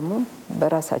ኢትዮጵያውያን ደግሞ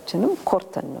በራሳችንም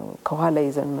ኮርተን ነው ከኋላ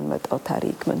ይዘን የምንመጣው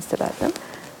ታሪክ ምን ስላለን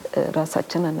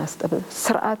ራሳችንን አስተበል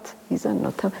ስርዓት ይዘን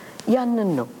ነው ያንን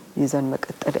ነው ይዘን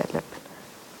መቀጠል ያለብን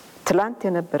ትላንት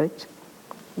የነበረች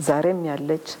ዛሬም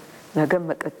ያለች ነገ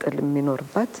መቀጠል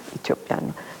የሚኖርባት ኢትዮጵያ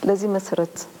ነው ለዚህ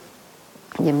መሰረት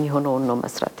የሚሆነው ነው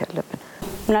መስራት ያለብን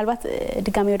ምናልባት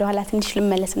ድጋሚ ወደ ኋላ ትንሽ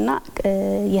ልመለስና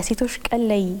የሴቶች ቀን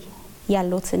ላይ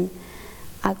ያሉትን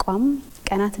አቋም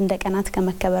ቀናት እንደ ቀናት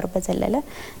ከመከበር በዘለለ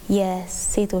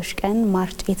የሴቶች ቀን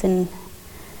ማርች 8ን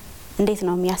እንዴት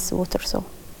ነው የሚያስቡት እርሶ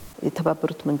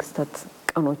የተባበሩት መንግስታት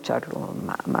ቀኖች አሉ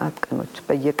ማአት ቀኖች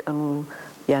በየቀኑ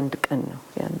ያንድ ቀን ነው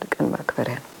ያንድ ቀን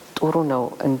ማክበሪያ ጥሩ ነው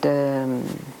እንደ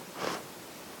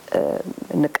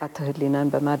ንቃተ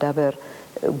ህሊናን በማዳበር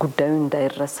ጉዳዩ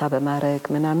እንዳይረሳ በማረግ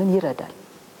ምናምን ይረዳል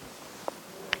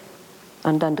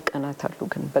አንዳንድ ቀናት አሉ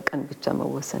ግን በቀን ብቻ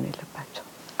መወሰን የለባቸው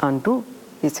አንዱ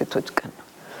የሴቶች ቀን ነው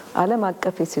ዓለም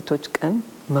አቀፍ የሴቶች ቀን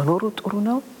መኖሩ ጥሩ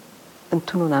ነው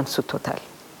እንትኑን አንስቶታል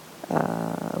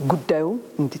ጉዳዩ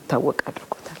እንዲታወቅ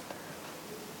አድርጎታል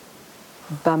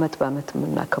በአመት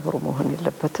የምናከብሩ መሆን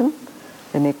የለበትም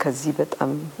እኔ ከዚህ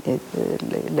በጣም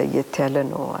ለየት ያለ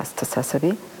ነው አስተሳሰቤ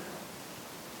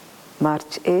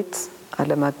ማርች 8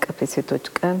 ዓለም አቀፍ የሴቶች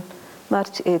ቀን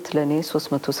ማርች 8 ለኔ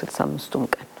 365ቱም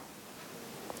ቀን ነው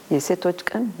የሴቶች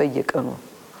ቀን በየቀኑ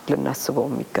ልናስበው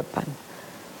የሚገባን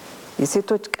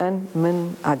የሴቶች ቀን ምን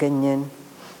አገኘን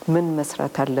ምን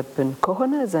መስራት አለብን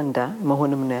ከሆነ ዘንዳ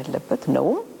መሆንም ነው ያለበት ነው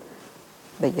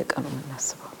በየቀኑ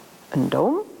የምናስበው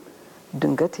እንደውም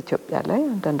ድንገት ኢትዮጵያ ላይ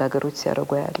አንዳንድ ሀገሮች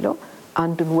ሲያረጉ ያለው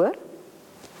አንድን ወር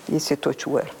የሴቶች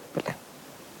ወር ብለን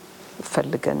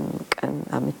ፈልገን ቀን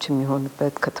አመች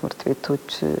የሚሆንበት ከትምህርት ቤቶች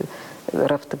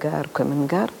ረፍት ጋር ከምን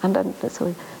ጋር አንዳንድ ሰው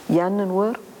ያንን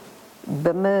ወር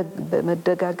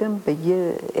በመደጋገም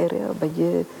በየኤሪያው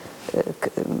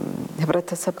በየህብረተሰብ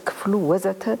ክፍሉ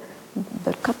ወዘተ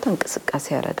በርካታ እንቅስቃሴ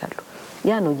ያደርጋሉ።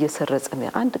 ያ ነው እየሰረጸ ነው።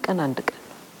 አንድ ቀን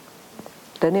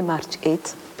ለኔ ማርች 8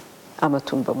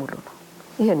 አመቱን በሙሉ ነው።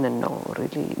 ይሄንን ነው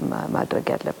ሪሊ ማድረግ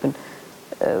ያለብን።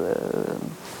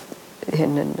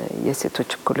 ይሄንን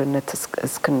የሴቶች እኩልነት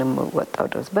እስክንወጣው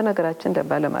ድረስ በነገራችን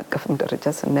በዓለም አቀፍም ደረጃ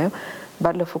ስናየው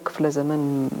ባለፈው ክፍለ ዘመን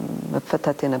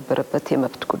መፈታት የነበረበት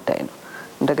የመብት ጉዳይ ነው።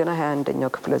 እንደገና 21ኛው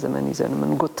ክፍለ ዘመን ይዘን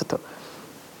ምን ጎትተው።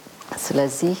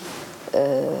 ስለዚህ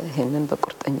ይሄንን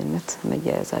በቁርጠኝነት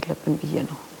መያያዝ አለብን ብዬ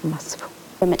ነው ማስበው።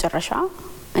 በመጨረሻ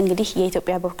እንግዲህ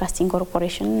የኢትዮጵያ ብሮድካስቲንግ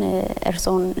ኮርፖሬሽን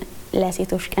እርሶን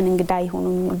ለሴቶች ቀን እንግዳ ይሁኑ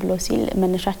ብሎ ሲል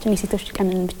መነሻችን የሴቶች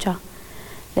ቀንን ብቻ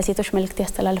ለሴቶች መልእክት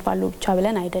ያስተላልፋሉ ብቻ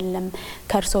ብለን አይደለም።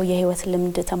 ከርሶ የህይወት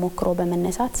ልምድ ተሞክሮ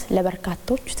በመነሳት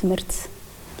ለበርካቶች ትምህርት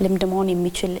ልምድ መሆን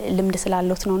የሚችል ልምድ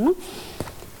ስላሉት ነውና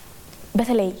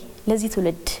በተለይ ለዚህ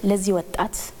ትውልድ ለዚህ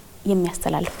ወጣት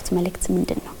የሚያስተላልፉት መልእክት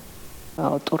ምንድነው?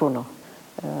 አዎ ጥሩ ነው።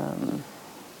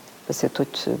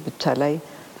 በሴቶች ብቻ ላይ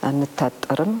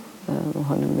አንታጠርም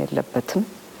መሆንም የለበትም።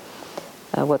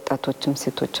 ወጣቶችም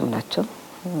ሴቶችም ናቸው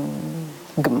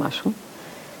ግማሹም።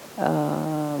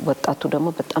 ወጣቱ ደግሞ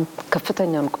በጣም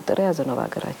ከፍተኛውን ቁጥር ያዘ ነው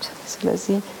በአገራችን።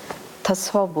 ስለዚህ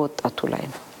ተስፋው በወጣቱ ላይ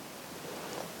ነው።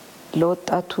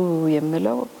 ለወጣቱ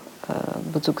የሚለው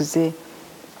ብዙ ጊዜ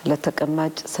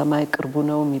ለተቀማጭ ሰማይ ቅርቡ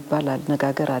ነው የሚባል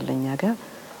አነጋገር አለኛ ጋር።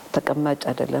 ተቀማጭ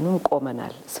አይደለንም፣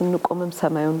 ቆመናል። ስንቆምም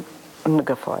ሰማዩን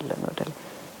እንገፋዋለን ወደ ላይ።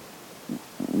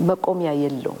 መቆሚያ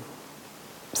የለውም።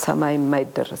 ሰማይ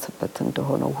የማይደረስበት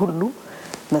እንደሆነው ሁሉ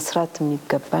መስራት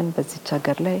የሚገባን በዚች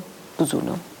ሀገር ላይ ብዙ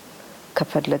ነው።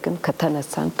 ከፈለግን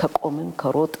ከተነሳን ከቆምን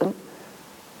ከሮጥን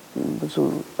ብዙ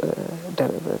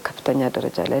ከፍተኛ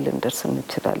ደረጃ ላይ ልንደርስ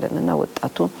እንችላለን እና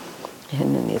ወጣቱ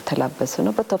ይሄንን የተላበሰ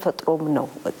ነው። በተፈጥሮም ነው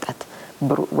ወጣት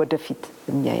ወደፊት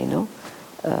የሚያይ ነው።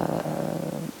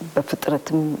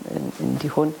 በፍጥረትም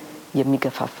እንዲሆን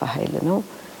የሚገፋፋ ኃይል ነው።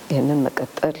 ይሄንን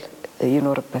መቀጠል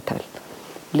ይኖርበታል።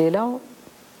 ሌላው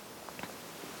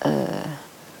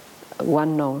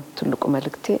ዋናው ትልቁ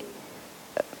መልእክቴ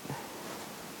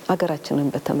ሀገራችንን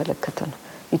በተመለከተ ነው።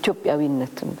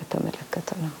 ኢትዮጵያዊነትን በተመለከተ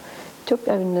ነው።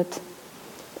 ኢትዮጵያዊነት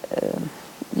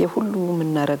የሁሉ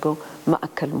የምናረገው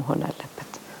ማዕከል መሆን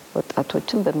አለበት።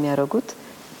 ወጣቶችን በሚያረጉት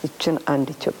እችን አንድ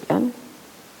ኢትዮጵያን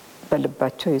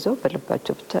በልባቸው ይዘው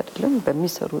በልባቸው ብቻ አይደለም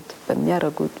በሚሰሩት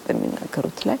በሚያረጉት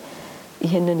በሚናገሩት ላይ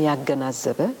ይሄንን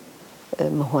ያገናዘበ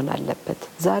መሆን አለበት።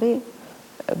 ዛሬ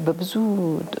በብዙ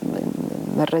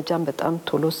መረጃም በጣም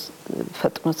ቶሎስ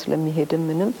ፈጥኖ ስለሚሄድ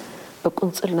ምንም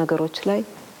በቁንጽል ነገሮች ላይ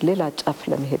ሌላ ጫፍ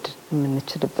ለመሄድ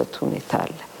የምንችልበት ሁኔታ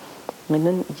አለ።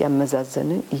 ምንን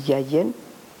ያመዛዘንን እያየን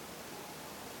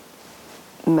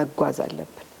መጓዝ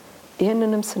አለብን።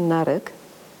 ይሄንንም ስናረግ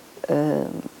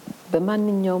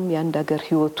በማንኛውም የአንድ ሀገር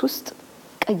ህይወት ውስጥ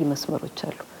ቀይ መስመሮች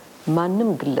አሉ። ማንም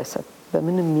ግለሰብ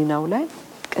በምንም ሚናው ላይ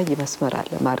ቀይ መስመር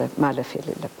አለ ማለፍ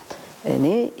የሌለበት። እኔ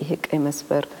ይሄ ቀይ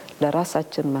መስመር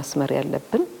ለራሳችን ማስመር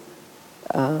ያለብን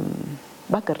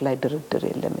በአገር ላይ ድርድር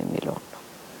የለም የሚለው ነው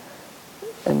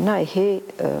እና ይሄ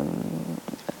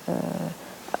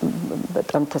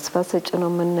በጣም ተስፋ ሰጪ ነው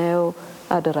የምናየው።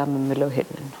 አደራም የምለው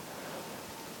ይሄንን ነው።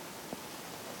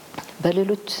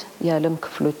 በሌሎች የዓለም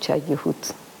ክፍሎች ያየሁት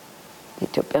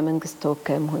የኢትዮጵያ መንግስት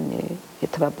ተወካይም ሆኜ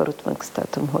የተባበሩት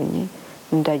መንግስታትም ሆኜ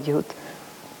እንዳየሁት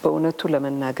በእውነቱ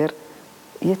ለመናገር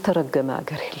የተረገመ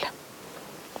ሀገር የለም።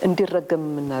 እንዲረገም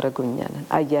የምናደርገው እኛ ነን።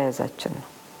 አያያዛችን ነው።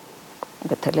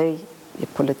 በተለይ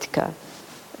የፖለቲካ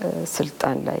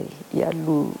ስልጣን ላይ ያሉ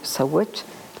ሰዎች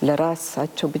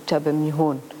ለራሳቸው ብቻ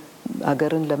በሚሆን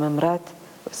አገርን ለመምራት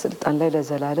ስልጣን ላይ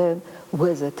ለዘላለም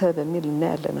ወዘተ በሚል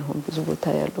እናያለን። አሁን ብዙ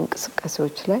ቦታ ያሉ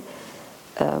እንቅስቃሴዎች ላይ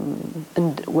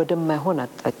ወደማይሆን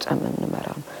አቅጣጫ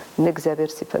የምንመራው ነው።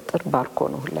 እግዚአብሔር ሲፈጥር ባርኮ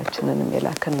ነው ሁላችንንም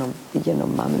የላከን ነው ብዬ ነው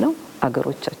የማምነው።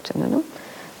 አገሮቻችንንም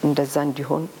እንደዛ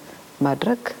እንዲሆን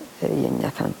ማድረግ የኛ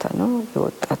ፋንታ ነው፣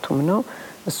 የወጣቱም ነው።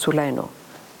 እሱ ላይ ነው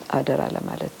አደራ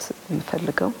ለማለት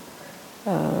የምፈልገው።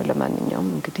 ለማንኛውም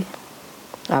እንግዲህ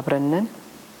አብረንን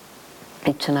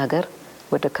እችን ሀገር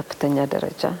ወደ ከፍተኛ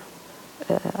ደረጃ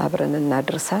አብረን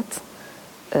እናድርሳት።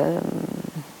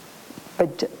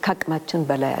 ከአቅማችን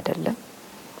በላይ አይደለም፣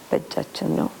 በእጃችን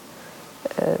ነው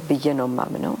ብዬ ነው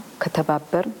የማምነው።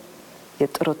 ከተባበርን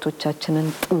የጥረቶቻችንን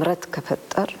ጥምረት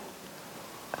ከፈጠር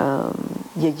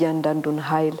የእያንዳንዱን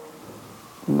ኃይል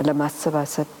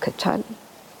ለማሰባሰብ ከቻል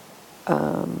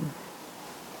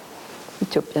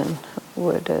ኢትዮጵያን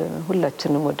ወደ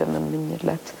ሁላችንም ወደ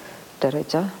መመኘላት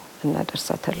ደረጃ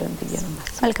እናደርሳታለን ብዬ ነው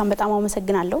ማለት። መልካም፣ በጣም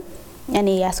አመሰግናለሁ። እኔ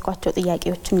ያስኳቸው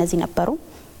ጥያቄዎች እነዚህ ነበሩ።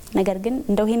 ነገር ግን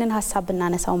እንደው ይሄንን ሐሳብ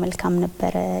እናነሳው መልካም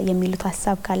ነበር የሚሉት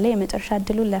ሐሳብ ካለ የመጨረሻ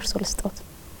እድሉን ለእርሶ ልስጥዎት።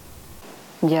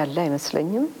 ያለ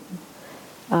አይመስለኝም።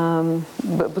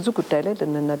 ብዙ ጉዳይ ላይ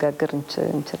ልንነጋገር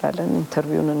እንችላለን።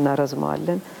 ኢንተርቪውን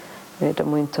እናረዝመዋለን።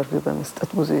 ደግሞ ኢንተርቪው በመስጠት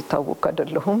ብዙ የታወቀ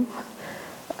አይደለሁም።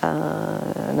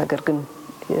 ነገር ግን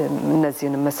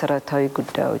እነዚህን መሰረታዊ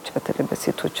ጉዳዮች በተለይ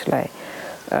በሴቶች ላይ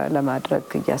ለማድረግ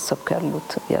እያሰብኩ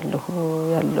ያለው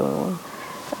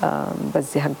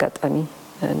በዚህ አጋጣሚ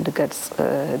እንድገልጽ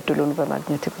እድሉን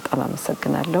በማግኘት በጣም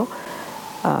አመሰግናለሁ።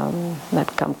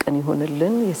 መልካም ቀን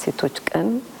ይሁንልን። የሴቶች ቀን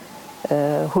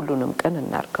ሁሉንም ቀን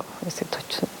እናርገው።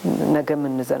 የሴቶች ነገ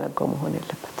የምንዘነጋው መሆን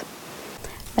የለበትም።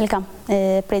 መልካም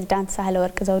ፕሬዝዳንት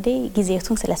ሳህለወርቅ ዘውዴ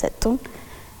ጊዜያቱን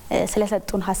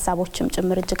ስለሰጡን ሐሳቦችም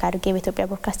ጭምር እጅግ አድርጌ በኢትዮጵያ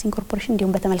ብሮድካስቲንግ ኮርፖሬሽን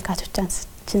እንዲሁም በተመልካቾቻችን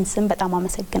ስም በጣም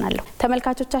አመሰግናለሁ።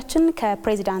 ተመልካቾቻችን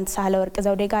ከፕሬዝዳንት ሳህለወርቅ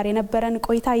ዘውዴ ጋር የነበረን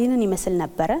ቆይታ ይህንን ይመስል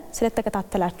ነበር።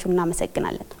 ስለተከታተላችሁ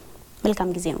እናመሰግናለን።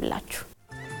 መልካም ጊዜ ይሁንላችሁ።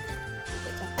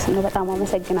 በጣም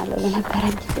አመሰግናለሁ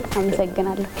ለነበረን ጊዜ።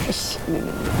 አመሰግናለሁ። እሺ